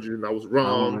freaking Chargers, and I was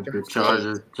wrong. I went with the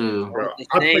Chargers too. Bro,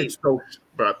 I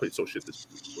played so shit this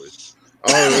week, boys.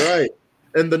 All right.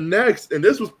 And the next, and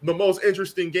this was the most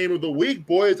interesting game of the week,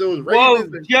 boys. It was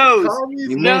Ravens and Commies.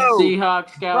 You missed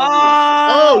Seahawks,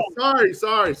 Oh, Cowboys.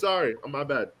 sorry. Oh, my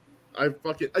bad.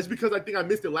 It's because I think I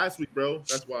missed it last week, bro.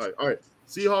 That's why. All right.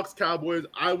 Seahawks, Cowboys.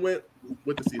 I went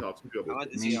with the Seahawks. I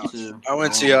went the Seahawks. I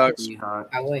went Seahawks.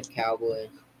 I went Cowboys.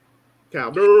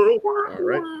 Cowboys. All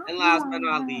right. And last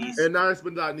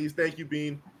but not least, thank you,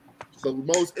 Bean. The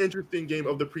most interesting game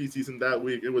of the preseason that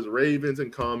week. It was Ravens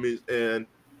and Commies, and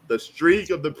the streak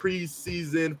of the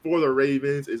preseason for the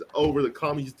Ravens is over. The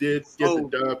Commies did get the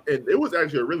dub, and it was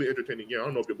actually a really entertaining game. I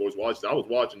don't know if your boys watched it. I was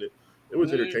watching it. It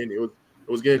was entertaining.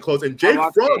 It was getting close. And Jake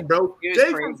Fromm, bro. Jake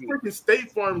from freaking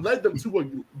State Farm led them to a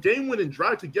game-winning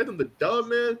drive to get them the dub,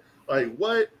 man. Like,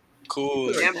 what?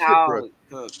 Cool. Damn how.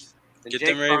 Get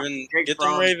them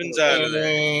Ravens out of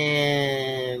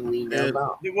there. And we know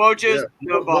about the Wojos.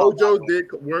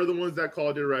 Wojos were the ones that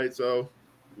called it right, so.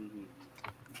 You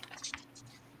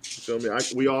feel me?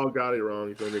 We all got it wrong,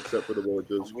 you feel me, except for the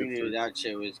Wojos. We knew that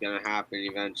shit was going to happen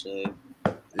eventually.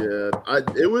 Yeah,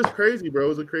 it was crazy, bro. It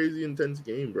was a crazy, intense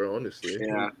game, bro, honestly.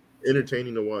 Yeah.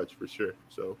 Entertaining to watch, for sure.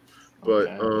 So,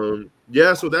 but,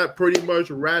 yeah, so that pretty much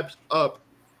wraps up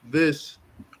this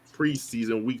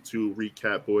preseason week 2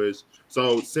 recap, boys.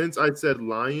 So since I said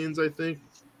Lions, I think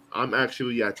I'm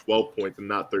actually at 12 points and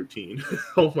not 13.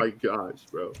 Oh my gosh,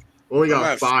 bro. Only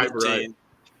got 5 right.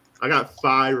 I got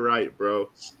 5 right, bro.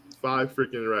 5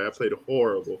 freaking right. I played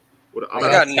horrible. I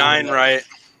got 9 right.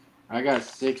 I got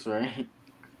 6 right.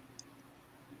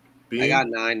 Bean? I got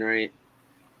 9 right.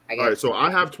 All right, so I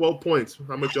have 12 points.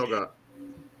 How much y'all got?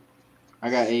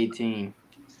 I got 18.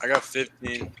 I got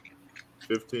 15.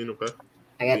 15, okay.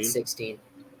 I got 16.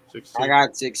 16. I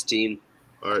got 16.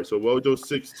 All right, so Wojo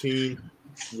 16.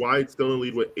 White still in the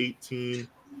lead with 18.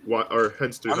 Or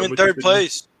Henster. I'm in third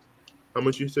place. How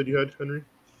much you said you had, Henry?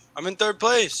 I'm in third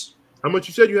place. How much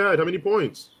you said you had? How many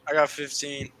points? I got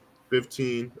 15.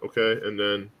 15, okay. And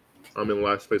then I'm in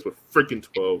last place with freaking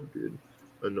 12, dude.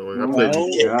 Annoying. I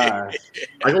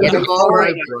got 5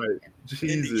 right.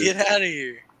 Jesus. Get out of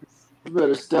here. You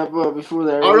better step up before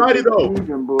that. Alrighty, though.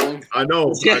 Boy. I know.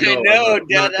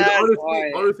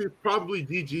 Honestly, probably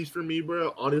GG's for me,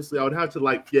 bro. Honestly, I would have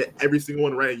to get every single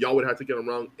one right. Y'all would have to get them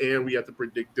wrong, and we have to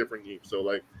predict different games. So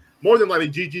more than likely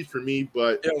GG's for me.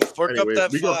 But fork up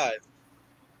that 5.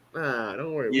 Nah,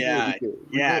 don't worry. Yeah,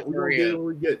 we're gonna get it when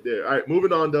we get there. All right,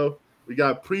 moving on though. We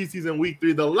got preseason week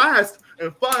 3, the last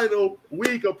and final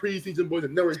week of preseason, boys.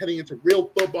 And then we're heading into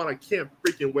real football. I can't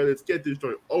freaking wait. Let's get this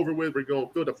joint over with. We're going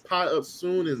to fill the pot up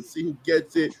soon and see who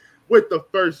gets it with the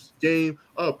first game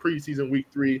of preseason week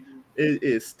 3. It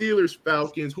is Steelers,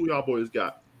 Falcons. Who y'all boys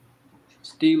got?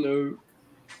 Steelers.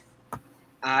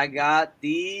 I got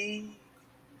the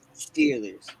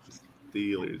Steelers.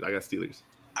 I got Steelers.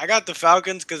 I got the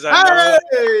Falcons because I know.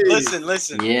 Hey!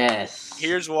 Listen. Yes.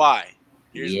 Here's why.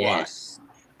 Why.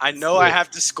 I know I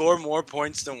have to score more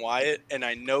points than Wyatt, and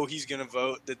I know he's going to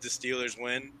vote that the Steelers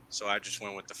win, so I just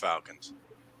went with the Falcons.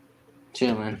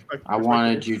 Chilling. I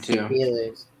wanted you to.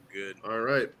 Steelers. Good. All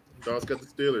right. Dawes got the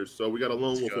Steelers, so we got a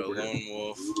lone wolf over here. Lone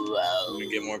wolf. I'm going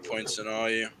to get more points than all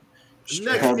you.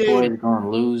 Next game. Boys going to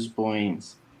lose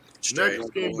points.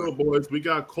 Next game, though, boys. We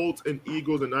got Colts and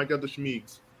Eagles, and I got the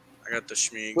Schmeegs. I got the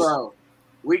Schmeegs. Bro,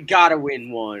 we got to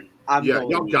win one.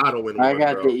 Y'all gotta win one. I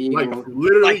got bro. the Eagles.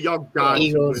 Literally, y'all got to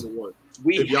win one.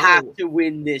 We have to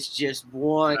win this just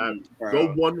one.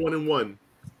 Go 1-1-1.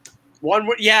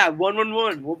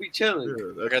 1-1-1. We'll be chilling.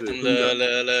 I got them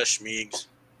the Schmeegs.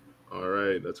 All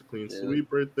right, that's a clean sweep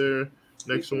right there.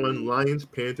 Next one, Lions,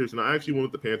 Panthers, and I actually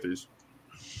went with the Panthers.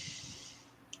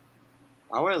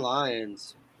 I went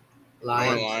Lions.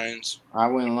 I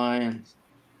went Lions.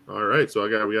 All right, so we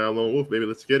got a lone wolf, baby.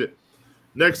 Let's get it.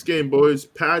 Next game, boys.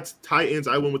 Pats, Titans.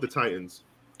 I went with the Titans.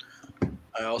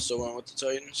 I also went with the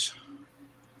Titans.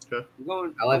 Okay.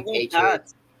 I went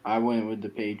Patriots. I went with the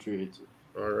Patriots.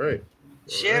 All right.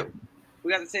 Shit.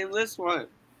 We got the same list one.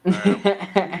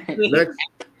 Next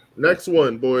Next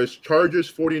one, boys.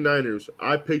 Chargers 49ers.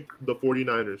 I picked the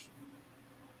 49ers.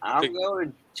 I'm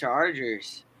going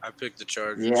Chargers. I picked the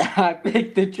Chargers. Yeah, I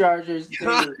picked the Chargers too.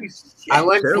 I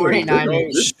went Telling you,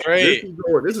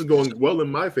 49ers. This is going well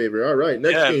in my favor. All right,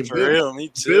 next game. For real, me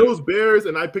too. Bills, Bears,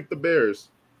 and I picked the Bears.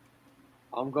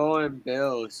 I'm going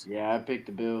Bills. Yeah, I picked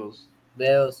the Bills.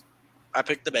 Bills. I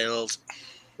picked the Bills.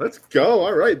 Let's go.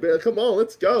 All right, Bear. Come on,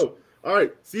 let's go. All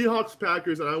right, Seahawks,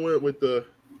 Packers, and I went with the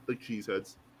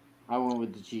Cheeseheads. I went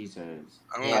with the Cheeseheads.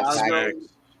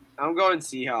 I'm going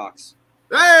Seahawks.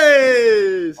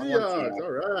 Hey, Seahawks.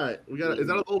 All right. Is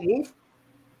that a lone wolf?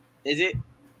 Is it?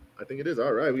 I think it is.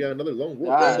 All right. We got another lone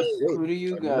wolf. Guys, who do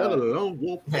you got? Another lone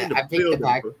wolf. I picked the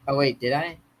Packers. Oh, wait, did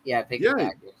I? Yeah, I picked the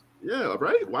Packers. Yeah,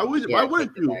 right? Why wouldn't you?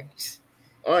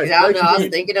 All right. I don't know. I was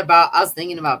thinking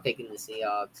about picking the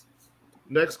Seahawks.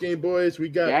 Next game, boys. We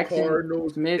got Jackson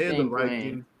Cardinals Smith and the ain't Vikings.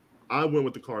 playing. I went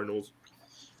with the Cardinals.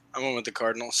 I went with the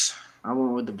Cardinals. I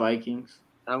went with the Vikings.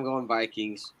 I'm going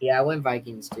Vikings. Yeah, I went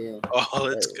Vikings too. Oh,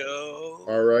 let's go.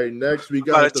 All right, next we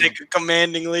got About to take a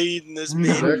commanding lead in this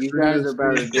game. You guys are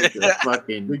about to get the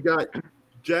fucking. We got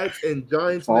Jets and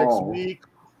Giants next week,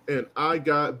 and I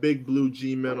got Big Blue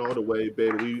G-Men all the way,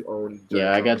 baby. We own Jets.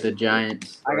 Yeah, I got the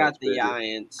Giants. I got the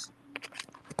Giants.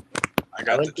 I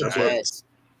got the Giants.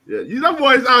 Yeah, you know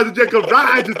boys out the Jacob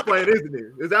Rodgers playing, isn't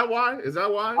he? Is that why?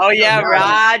 Oh yeah,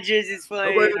 Rodgers is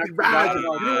playing.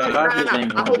 Rodgers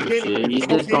ain't gonna do shit. He's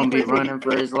just gonna be running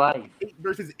for his life. 8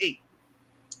 versus 8.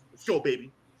 Let's go,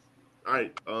 baby. All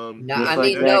right.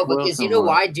 No, because you know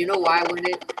why? Do you know why I win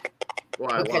it?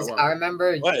 Why? Because I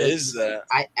remember. What is that?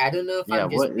 I don't know if I'm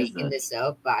just making this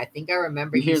up, but I think I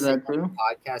remember you said that too? on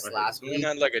the podcast last week.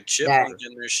 Had like a chipmunk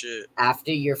in their shit.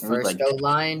 After your first O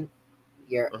line,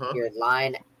 your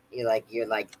line. You're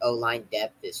like O-line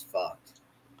depth is fucked.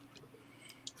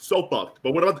 So fucked.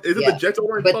 But what about the Jets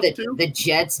O-line fucked too? The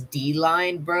Jets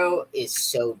D-line, bro, is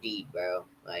so deep, bro.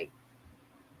 Like,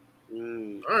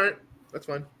 all right, that's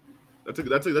fine. That's a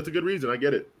good reason. I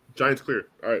get it. Giants clear.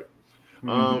 All right.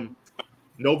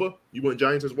 Nova, you went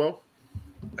Giants as well?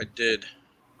 I did.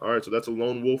 All right, so that's a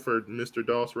lone wolf for Mr.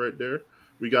 Doss right there.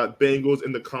 We got Bengals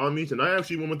and the Commies, and I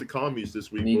actually went with the Commies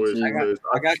this week, boys. I got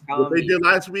Commies. What they did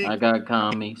last week. I got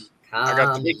Commies. I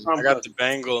got the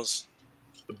Bengals.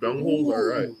 The Bengals, all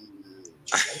right.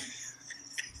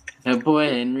 That boy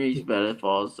Henry's better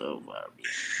fall so far.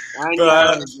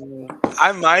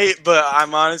 I might, but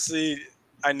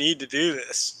I need to do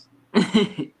this.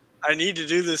 I need to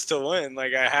do this to win.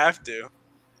 Like, I have to.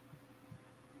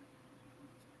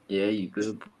 Yeah, you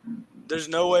could. There's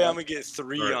no way I'm going to get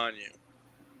 3 on you.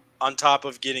 On top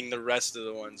of getting the rest of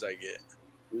the ones I get.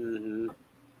 Mm-hmm.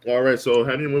 All right, so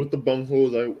Henry went with the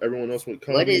Bungholes. Everyone else went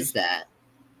Commies. What is that?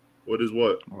 What is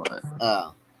what?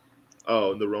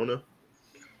 Oh, the Rona.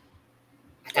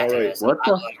 All right. What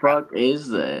the fuck is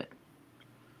that?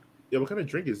 Yeah, what kind of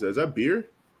drink is that? Is that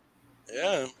beer?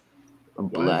 Yeah. A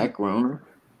black Rona?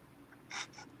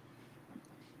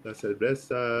 That's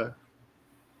cerveza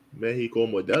Mexico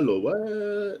Modelo.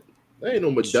 What? That ain't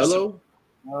no Modelo.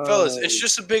 Fellas, it's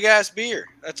just a big ass beer.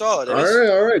 That's all it is.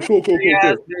 All right, cool.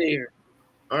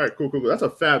 All right, cool. That's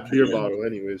a fat beer bottle,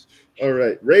 anyways. All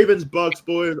right, Ravens, Bucks,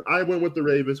 boys. I went with the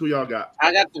Ravens. Who y'all got?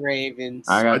 I got the Ravens.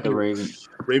 I got the Ravens.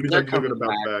 Ravens are gonna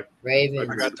bounce back. Ravens.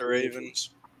 I got the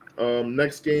Ravens.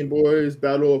 Next game, boys.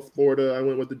 Battle of Florida. I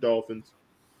went with the Dolphins.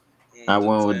 I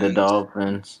went with the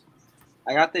Dolphins.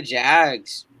 I got the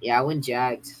Jags. Yeah, I went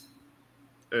Jags.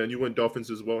 And you went Dolphins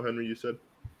as well, Henry, you said?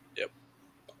 Yep.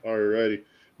 All righty.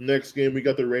 Next game, we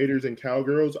got the Raiders and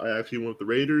Cowgirls. I actually went with the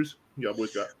Raiders. Y'all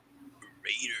boys got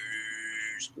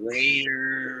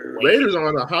Raiders are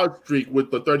on a hot streak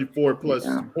with the 34-plus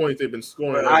points they've been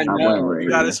scoring. I know. You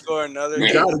got to score another.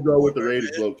 You got to go with the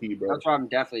Raiders, low-key, bro. That's why I'm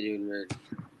definitely doing Raiders.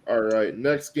 All right.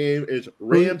 Next game is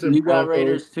Rams and You got Broncos.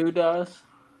 Raiders too, Doss?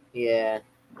 Yeah.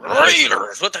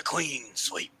 Raiders with the clean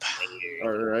sweep. All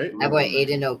right. That boy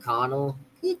Aiden O'Connell.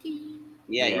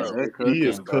 Yeah, he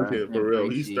is cooking for real.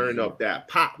 He's stirring up that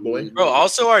pot, boy. Bro,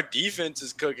 also our defense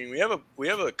is cooking. We have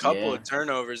a couple of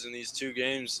turnovers in these 2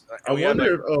 games. I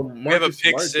wonder if we have a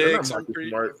pick Smart, 6.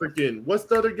 Smart. Freaking, what's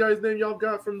the other guy's name y'all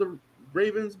got from the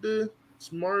Ravens, dude?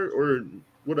 Smart or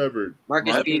whatever.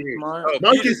 Marcus Peters.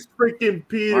 Marcus freaking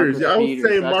Peters. I was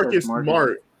saying Marcus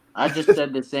Smart. I just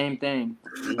said the same thing.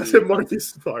 I said Marcus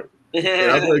Smart.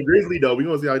 Yeah, I was like Grizzly though. We're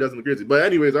gonna see how he does in the Grizzly. But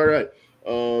anyways, all right.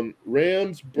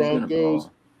 Rams, Broncos.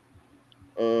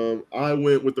 I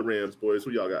went with the Rams, boys.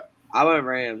 Who y'all got? I went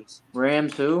Rams.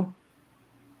 Rams who?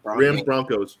 Broncos. Rams,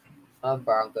 Broncos.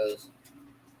 Broncos.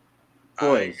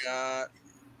 Boys. I got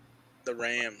the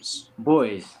Rams.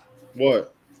 Boys.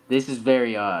 What? This is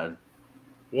very odd.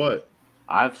 What?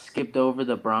 I've skipped over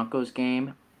the Broncos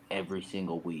game every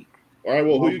single week. All right,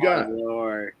 well, who you got?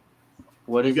 Lord.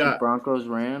 What is it? Broncos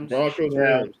Rams. Broncos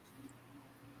Rams.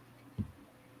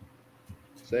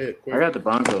 Say it quick. I got the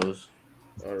Broncos.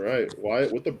 All right,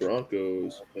 Wyatt with the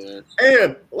Broncos. And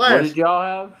last, what did y'all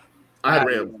have? I had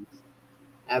Rams.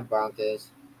 I have Broncos.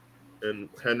 And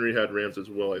Henry had Rams as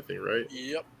well, I think, right?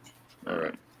 Yep. All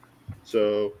right.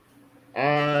 So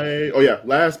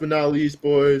last but not least,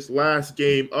 boys, last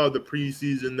game of the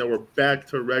preseason. Then we're back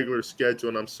to regular schedule,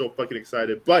 and I'm so fucking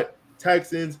excited. But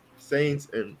Texans, Saints,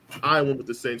 and I went with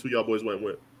the Saints. Who y'all boys went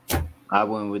with? I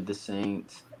went with the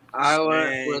Saints. I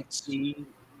went with the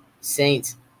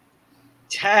Saints.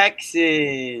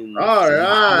 Texans. All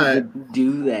right.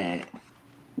 Do that.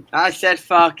 I said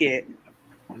fuck it.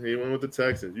 He went with the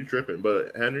Texans. You tripping.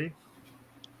 But Henry?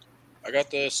 I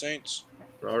got the Saints.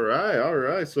 All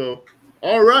right. So,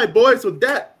 all right, boys. So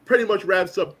that pretty much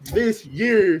wraps up this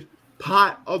year's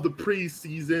pot of the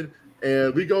preseason.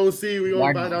 And we're going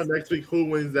to find out next week who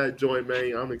wins that joint,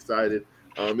 man. I'm excited.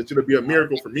 It's going to be a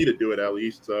miracle for me to do it at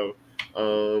least. So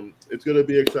it's going to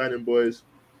be exciting, boys.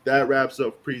 That wraps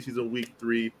up preseason week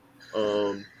 3.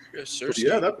 Yes, sir.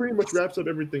 So that pretty much wraps up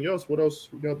everything else. What else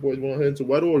we got, boys? Want to head into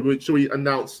what, or should we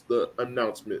announce the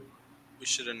announcement? We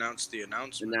should announce the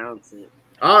announcement. Announce it.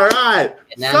 All right.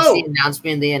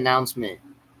 The announcement.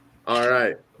 All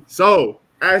right. So,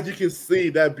 as you can see,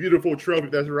 that beautiful trophy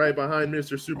that's right behind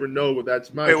Mr. Supernova.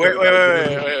 That's my Wait.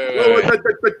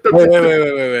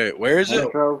 Where is it? The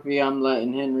trophy I'm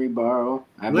letting Henry borrow.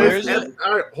 Where is it?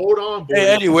 All right, hold on, boys. Hey,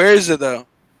 Eddie, where is it, though?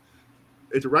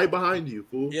 It's right behind you,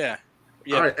 fool. Yeah.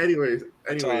 All right, anyways.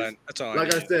 That's all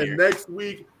like I said, next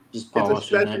week, it's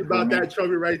especially about that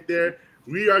trophy right there.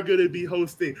 We are going to be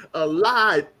hosting a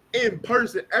live, in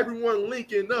person, everyone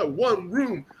linking up, one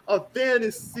room, a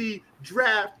fantasy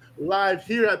draft live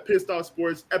here at Pissed Off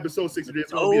Sports, episode 63.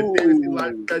 It's going to be a fantasy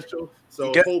live special.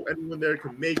 So hope anyone there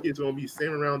can make it. It's going to be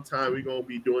same around time. We're going to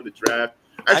be doing the draft.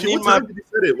 Actually, what time did you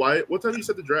set it, Wyatt? What time did you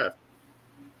set the draft?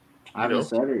 I haven't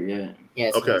set it yet.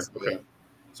 Yes. Okay.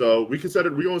 So we can set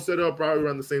it. We're gonna set it up probably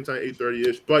around the same time,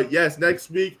 8:30ish. But yes, next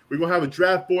week we're gonna have a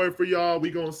draft board for y'all.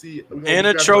 We're gonna see and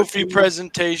a trophy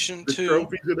presentation too. The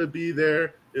trophy's gonna be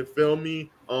there. You feel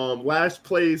me? Last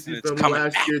place. You feel me?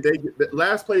 Last year they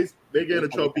get a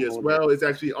trophy as well. It's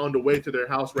actually on the way to their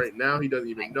house right now. He doesn't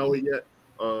even know it yet.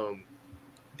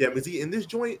 Damn, is he in this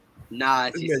joint? Nah,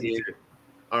 he's here.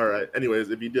 All right. Anyways,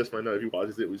 if you just find out if he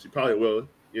watches it, which he probably will.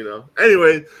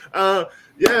 Anyway, so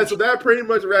that pretty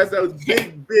much wraps up.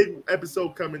 Big episode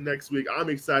coming next week. I'm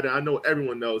excited. I know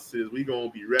everyone else is. We're going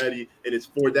to be ready, and it's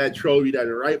for that trophy that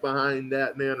is right behind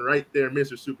that man right there,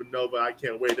 Mr. Supernova. I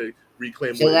can't wait to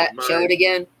reclaim what is mine. Show it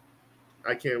again.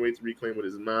 I can't wait to reclaim what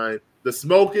is mine. The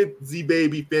Smoke It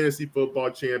Z-Baby Fantasy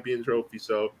Football Champion Trophy.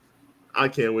 So I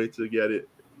can't wait to get it.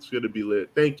 It's going to be lit.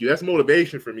 Thank you. That's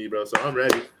motivation for me, bro. So I'm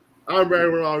ready.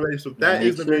 We're all ready. So that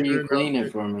is the major you clean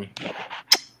it for me.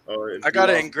 I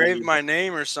gotta engrave my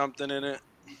name or something in it.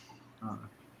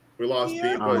 We lost Pete,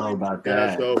 I don't know about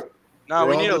that. No,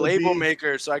 we need a label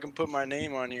maker so I can put my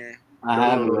name on here. I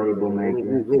have a label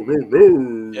maker.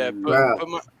 Yeah,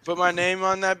 put my name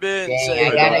on that bit and say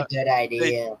I got a good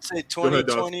idea. Say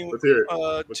 2020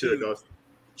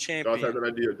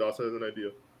 champion. Doss has an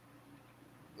idea.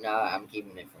 No, I'm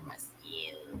keeping it for myself.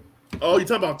 Oh, you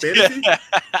talking about fantasy?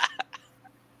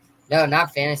 No,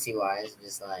 not fantasy wise.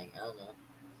 Just like, I don't know.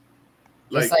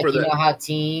 Like, just like, you know how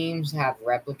teams have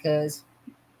replicas?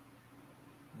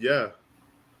 Yeah.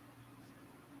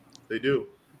 They do.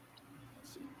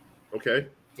 Okay.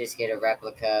 Just get a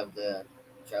replica of the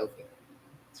trophy.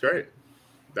 That's right.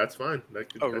 That's fine.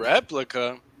 A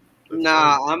replica?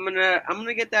 Nah, I'm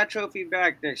gonna get that trophy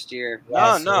back next year.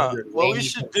 No. What we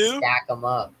should do? Stack them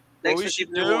up. What we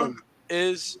should do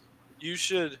is we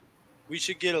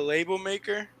should get a label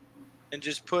maker and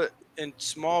just put in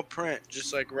small print,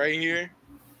 just like right here,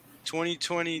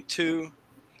 2022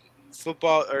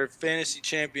 football or fantasy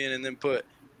champion, and then put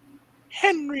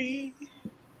Henry.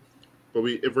 But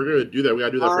if we're gonna do that, we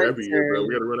gotta do that for every year, bro. We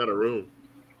gotta run out of room.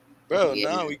 Bro,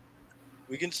 no,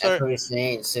 we can start. That's what I'm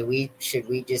saying. So we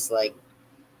just like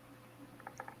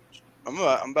I'm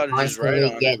about to just write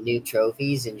on get new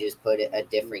trophies and just put it a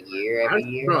different year every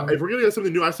year. Bro, if we're gonna get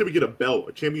something new, I say we get a belt,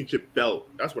 a championship belt.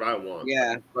 That's what I want.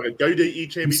 Yeah, like a WWE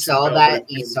championship.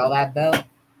 You saw that belt?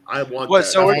 I want. What? That.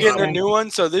 So we're getting a new one.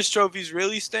 So this trophy's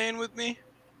really staying with me?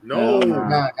 No.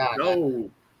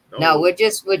 We're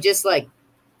just like.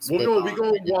 We're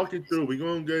gonna walk it through. We're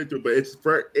gonna get it through, but it's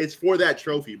for that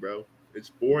trophy, bro.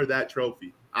 It's for that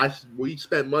trophy. We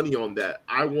spent money on that.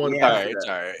 I want. All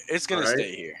right. It's gonna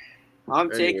stay here. I'm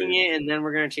taking it, and then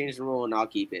we're gonna change the rule, and I'll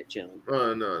keep it chilling.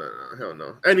 No, hell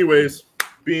no. Anyways,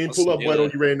 pull up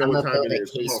Weddle. You ready to know what time it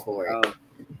is? Come on.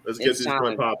 Let's get this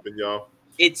one popping, y'all.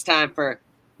 It's time for.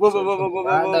 Yes,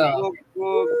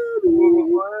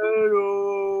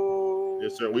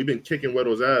 sir. We've been kicking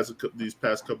Weddle's ass these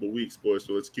past couple weeks, boys.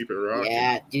 So let's keep it rocking.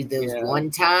 Yeah, dude, those one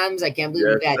times. I can't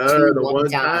believe we had two one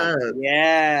times.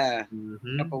 Yeah,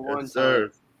 couple one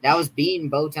times. That was beaten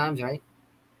both times, right?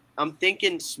 I'm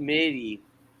thinking Smitty.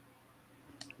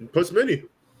 Put Smitty.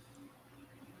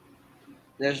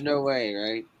 There's no way,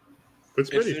 right? Put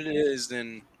Smitty. If it is,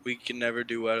 then we can never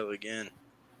do Weddle again.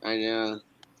 I know.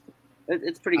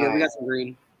 It's pretty good. We got some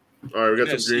green. All right, we got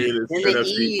some green. It's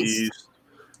NFC East.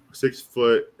 6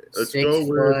 foot. Let's go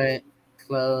with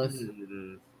close.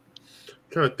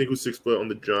 Trying to think who's 6 foot on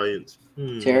the Giants.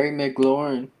 Terry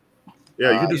McLaurin.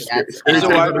 Yeah, you can just. He's a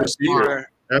wide receiver.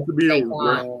 Has to be a.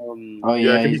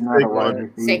 Yeah, he's not a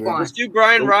wide receiver. Let's do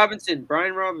Brian Robinson.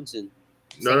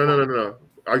 No.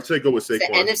 I'd say go with Saquon. It's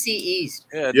the NFC East.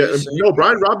 Yeah. No,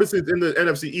 Brian Robinson's in the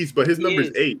NFC East, but his number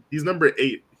is 8. He's number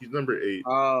 8.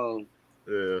 Oh.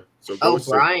 Yeah. So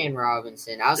Brian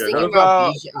Robinson. I was thinking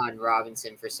about Bijan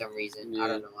Robinson for some reason. I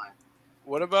don't know why.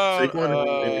 What about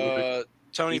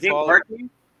Tony Pollard?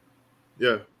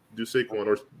 Yeah, do Saquon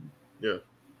or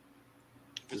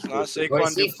It's not Saquon. Or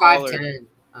is he 5'10"?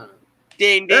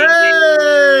 Ding.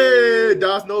 Hey,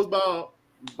 Doss knows ball.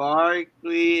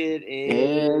 Barkley, it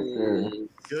is.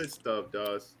 Good stuff,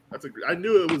 Doss. I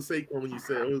knew it was Saquon when you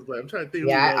said it. It was like I'm trying to think.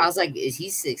 Yeah, I was like, is he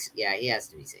 6? Yeah, he has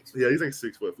to be 6. Yeah, he's like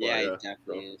 6 foot. Yeah, he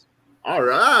definitely is. All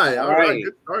right.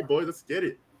 Good start, boys. Let's get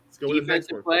it. Let's go with the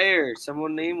next one. Player.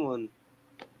 Someone name one.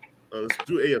 Let's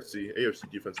do AFC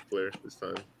defensive player this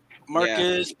time.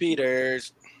 Marcus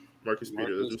Peters. Marcus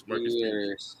Peters.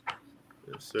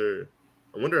 Yes, sir.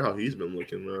 I wonder how he's been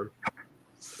looking, man.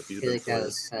 I feel like that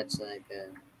was such like a.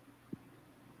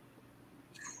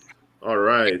 All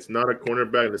right, it's not a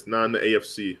cornerback, and it's not in the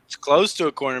AFC. It's close to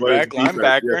a cornerback,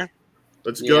 linebacker. Yeah.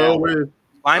 Let's go with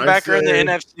linebacker in the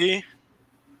NFC.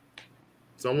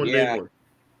 Someone name one.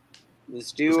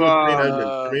 Let's do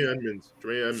Trey Edmonds.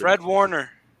 Fred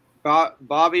Warner.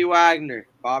 Bobby Wagner.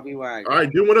 All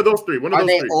right, do one of those three. Are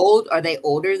they old? Are they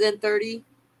older than 30?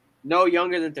 No,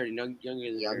 younger than 30.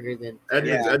 Younger than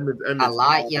 30. Edmonds. A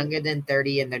lot younger than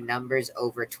 30, and their numbers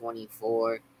over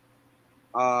 24.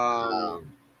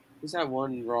 Who's that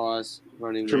one Ross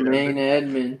running? Tremaine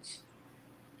Edmonds.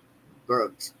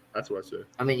 Brooks. That's what I said.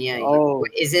 I mean, yeah. Oh.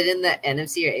 Is it in the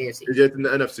NFC or AFC? It's in the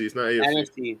NFC. It's not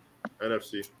AFC.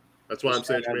 NFC. That's why I'm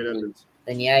saying Tremaine Edmonds.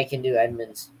 Then yeah, I can do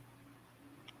Edmonds.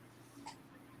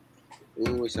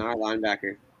 Ooh, it's not a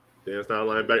linebacker. Yeah, it's not a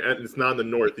linebacker. And it's not in the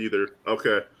north either.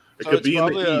 Okay. It could be in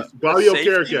the east. Bobby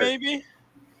Okereke. Maybe?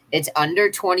 It's under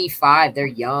 25. They're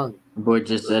young. Boy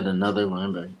just said another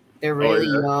linebacker. They're really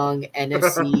young.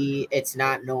 NFC. It's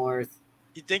not north.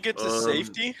 You think it's a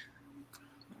safety?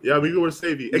 Yeah, we go with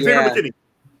safety. Xavier McKinney.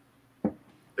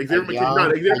 Xavier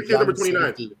McKinney number 29.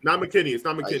 Safety. Not McKinney. It's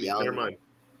not McKinney. Never mind.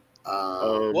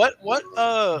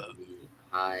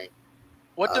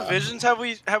 What divisions have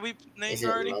we named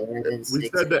already? We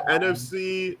said the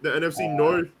NFC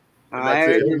North.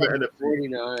 That's it.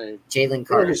 49. Jalen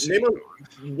Carter.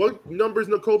 What numbers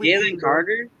Nakobe? Jalen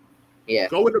Carter? Yeah.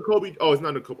 Go with Nakobe. Oh, it's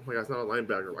not Nakobe. Oh my God, it's not a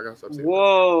linebacker. I gotta stop saying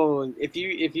Whoa. That. If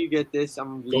you get this,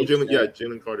 I'm gonna be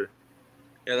Jalen Carter.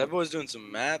 Yeah, that boy's doing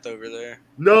some math over there.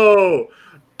 No.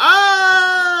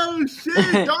 Oh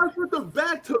shit! Josh with the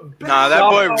back to back. Nah, that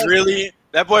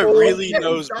boy really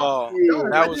knows ball.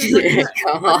 That was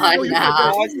come on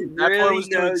now. That boy was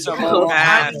doing some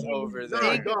math over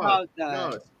there.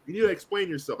 Gosh, you need to explain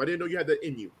yourself. I didn't know you had that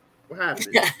in you. What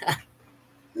happened?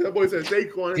 That boy said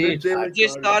Saquon. Dude, I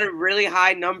just thought a really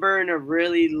high number and a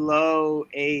really low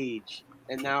age,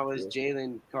 and that was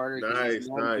Jalen Carter. Nice.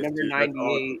 Number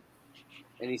 98,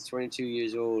 and he's 22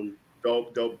 years old.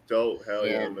 Dope. Hell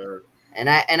yeah, man. And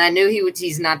I knew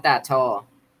he's not that tall.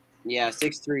 Yeah,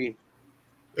 6'3".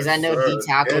 Because I know D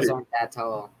tackles aren't that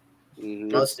tall.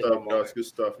 Good stuff, Doss. Good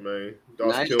stuff, man.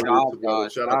 Doss killed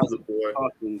it. Shout out to the boy.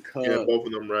 Yeah, both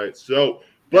of them right. So,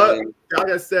 but like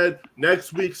I said,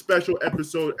 next week's special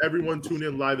episode, everyone tune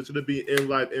in live. It's going to be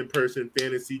in person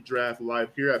fantasy draft live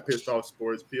here at Pissed Off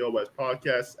Sports P.O.S.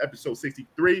 podcast, episode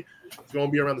 63. It's going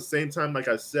to be around the same time, like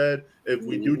I said. If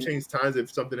we do change times, if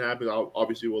something happens,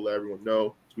 obviously we'll let everyone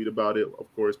know. Tweet about it,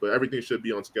 of course. But everything should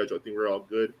be on schedule. I think we're all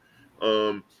good.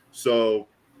 So,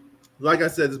 like I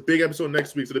said, this big episode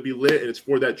next week. So it'll be lit, and it's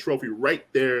for that trophy right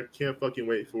there. Can't fucking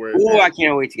wait for it. Oh, I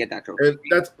can't wait to get that trophy. And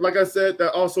that's, like I said,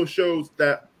 that also shows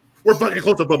that We're fucking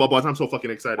close to football, boys. I'm so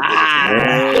fucking excited.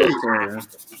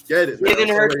 Get it. Jalen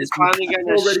Hurts is finally going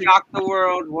to shock the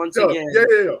world once again.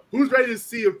 Yeah. Who's ready to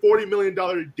see a $40 million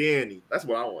Danny? That's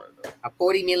what I want to know. A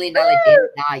 $40 million Danny.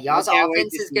 Nah, y'all's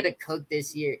offense is going to cook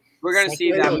this year. We're going to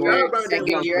see that boy.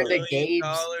 Second year of the Games.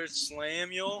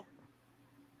 Slam, y'all.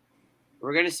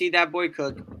 We're going to see that boy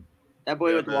cook. That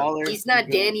boy with Waller. He's not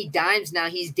Danny Dimes now.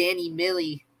 He's Danny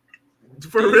Millie.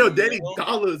 For real, Danny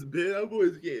Dollars, man. That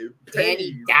boy's getting paid.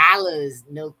 Danny Dollars.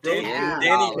 No, Danny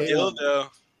Dildo.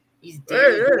 He's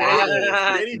Danny Dollars.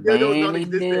 Danny Dildo is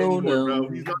non-existent anymore, bro.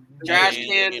 He's not Trash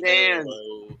Can Dan.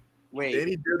 Wait.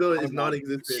 Danny Dildo is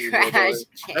non-existent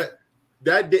anymore.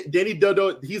 That Danny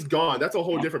Dildo, he's gone. That's a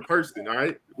whole different person, all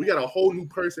right? We got a whole new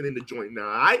person in the joint now, all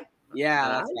right? Yeah,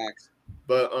 that's facts.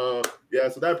 But, yeah,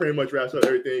 so that pretty much wraps up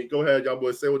everything. Go ahead, y'all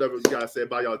boys. Say whatever you guys say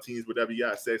about y'all teams, whatever you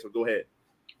guys say, so go ahead.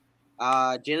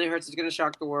 Jalen Hurts is going to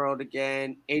shock the world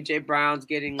again. A.J. Brown's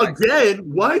getting again.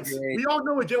 What? We all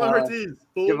know what Jalen Hurts is.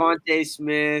 Devontae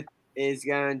Smith is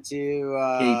going to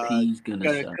KP's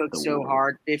gonna cook so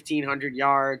hard, 1,500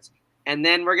 yards, and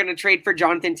then we're going to trade for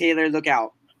Jonathan Taylor. Look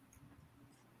out!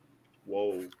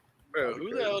 Whoa, bro!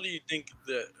 Who the hell do you think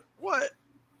that? What?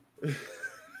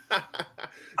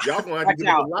 Y'all gonna have to give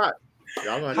us a lot.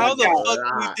 How the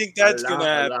fuck do you think that's gonna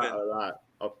happen?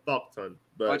 A fuck ton.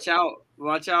 But watch out!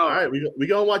 Watch out! All right, we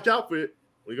gonna watch out for it.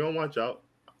 We gonna watch out.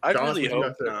 I really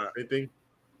hope not. Anything?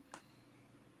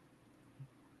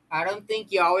 I don't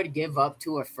think y'all would give up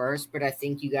to a first, but I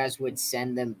think you guys would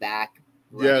send them back.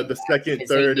 Yeah, the second,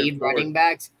 third, they need running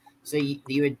backs, so you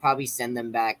would probably send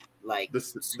them back like the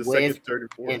second, third,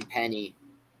 and fourth, and Penny,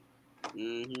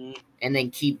 and then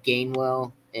keep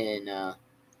Gainwell and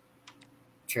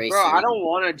Tracy. Bro, I don't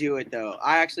want to do it though.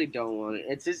 I actually don't want it.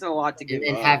 It's just a lot to give up.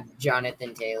 And have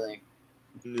Jonathan Taylor.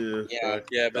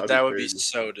 Yeah, but that would be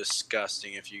so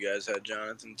disgusting if you guys had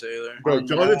Jonathan Taylor. Bro,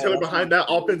 Jonathan Taylor behind that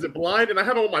offensive line, and I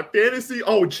have him on my fantasy.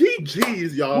 Oh,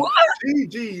 GG's, y'all. What?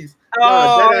 GG's.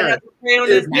 Oh, can't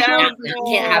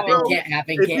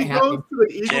happen. If he goes to the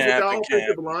Eagles with that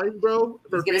offensive line, bro,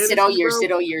 he's gonna sit all year.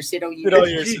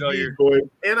 Boy.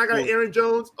 And I got Aaron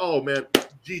Jones. Oh man,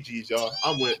 GG's, y'all.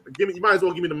 I'm with. You might as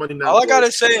well give me the money now. All I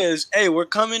gotta say is, hey, we're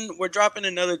dropping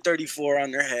another 34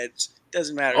 on their heads.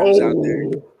 Doesn't matter who's out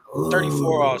there.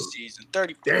 34 all season.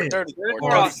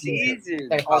 34 all season.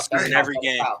 In every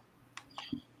game.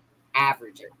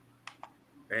 Average.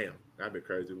 Damn, that'd be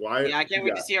crazy. Why? Yeah, I can't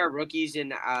wait to see our rookies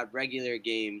in regular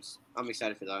games. I'm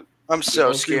excited for that. I'm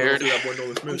so scared.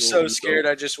 I'm so scared.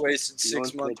 I just wasted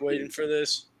 6 months waiting for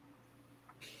this.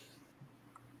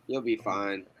 You'll be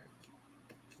fine.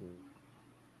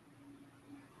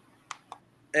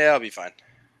 Yeah, I'll be fine.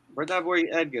 Where'd that boy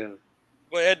Ed go?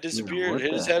 Well, Ed disappeared.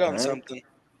 Hit his head on something.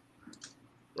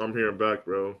 I'm here back,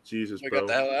 bro. Jesus, we bro. Got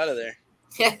the hell out of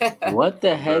there. What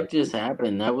the heck just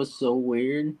happened? That was so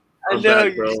weird. I'm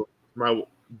back, bro. My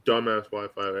dumbass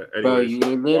Wi-Fi. Anyways. Bro, you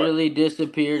literally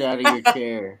disappeared out of your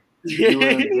chair. You were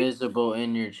invisible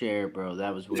in your chair, bro.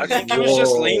 That was weird. I think he was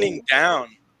just leaning down.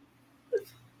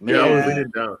 Yeah, I was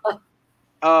leaning down.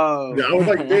 Oh. Yeah, I was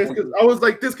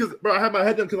like this because bro, I had my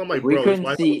head down because I'm like, bro.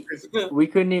 We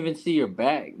couldn't even see your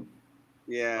back.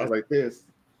 Yeah. I was like this.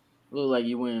 Looked like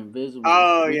you went invisible.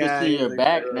 Oh, we can see your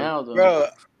back now, though. Bro,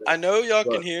 I know y'all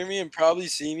can hear me and probably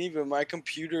see me, but my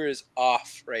computer is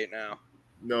off right now.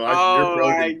 No,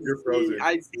 you're frozen.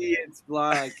 I see it's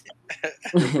black.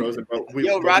 You're frozen, bro.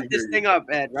 Yo, wrap this thing up,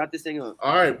 Ed. Wrap this thing up.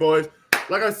 All right, boys.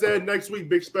 Like I said, next week,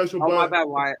 big special. My bad,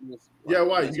 Wyatt. Yeah,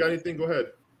 Wyatt, you got anything? Go ahead.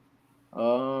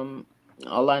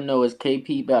 All I know is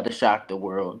KP about to shock the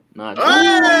world. Not you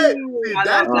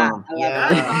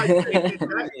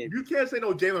can't say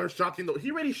no Jalen Hurts shocking though. He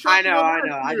already shocked. I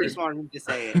know. I just wanted him to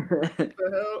say it. What the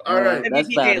hell? All right,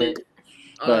 that's about it.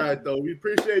 All right, though. We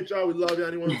appreciate y'all. We love y'all.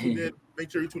 Anyone who tuned in, make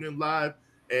sure you tune in live.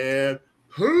 And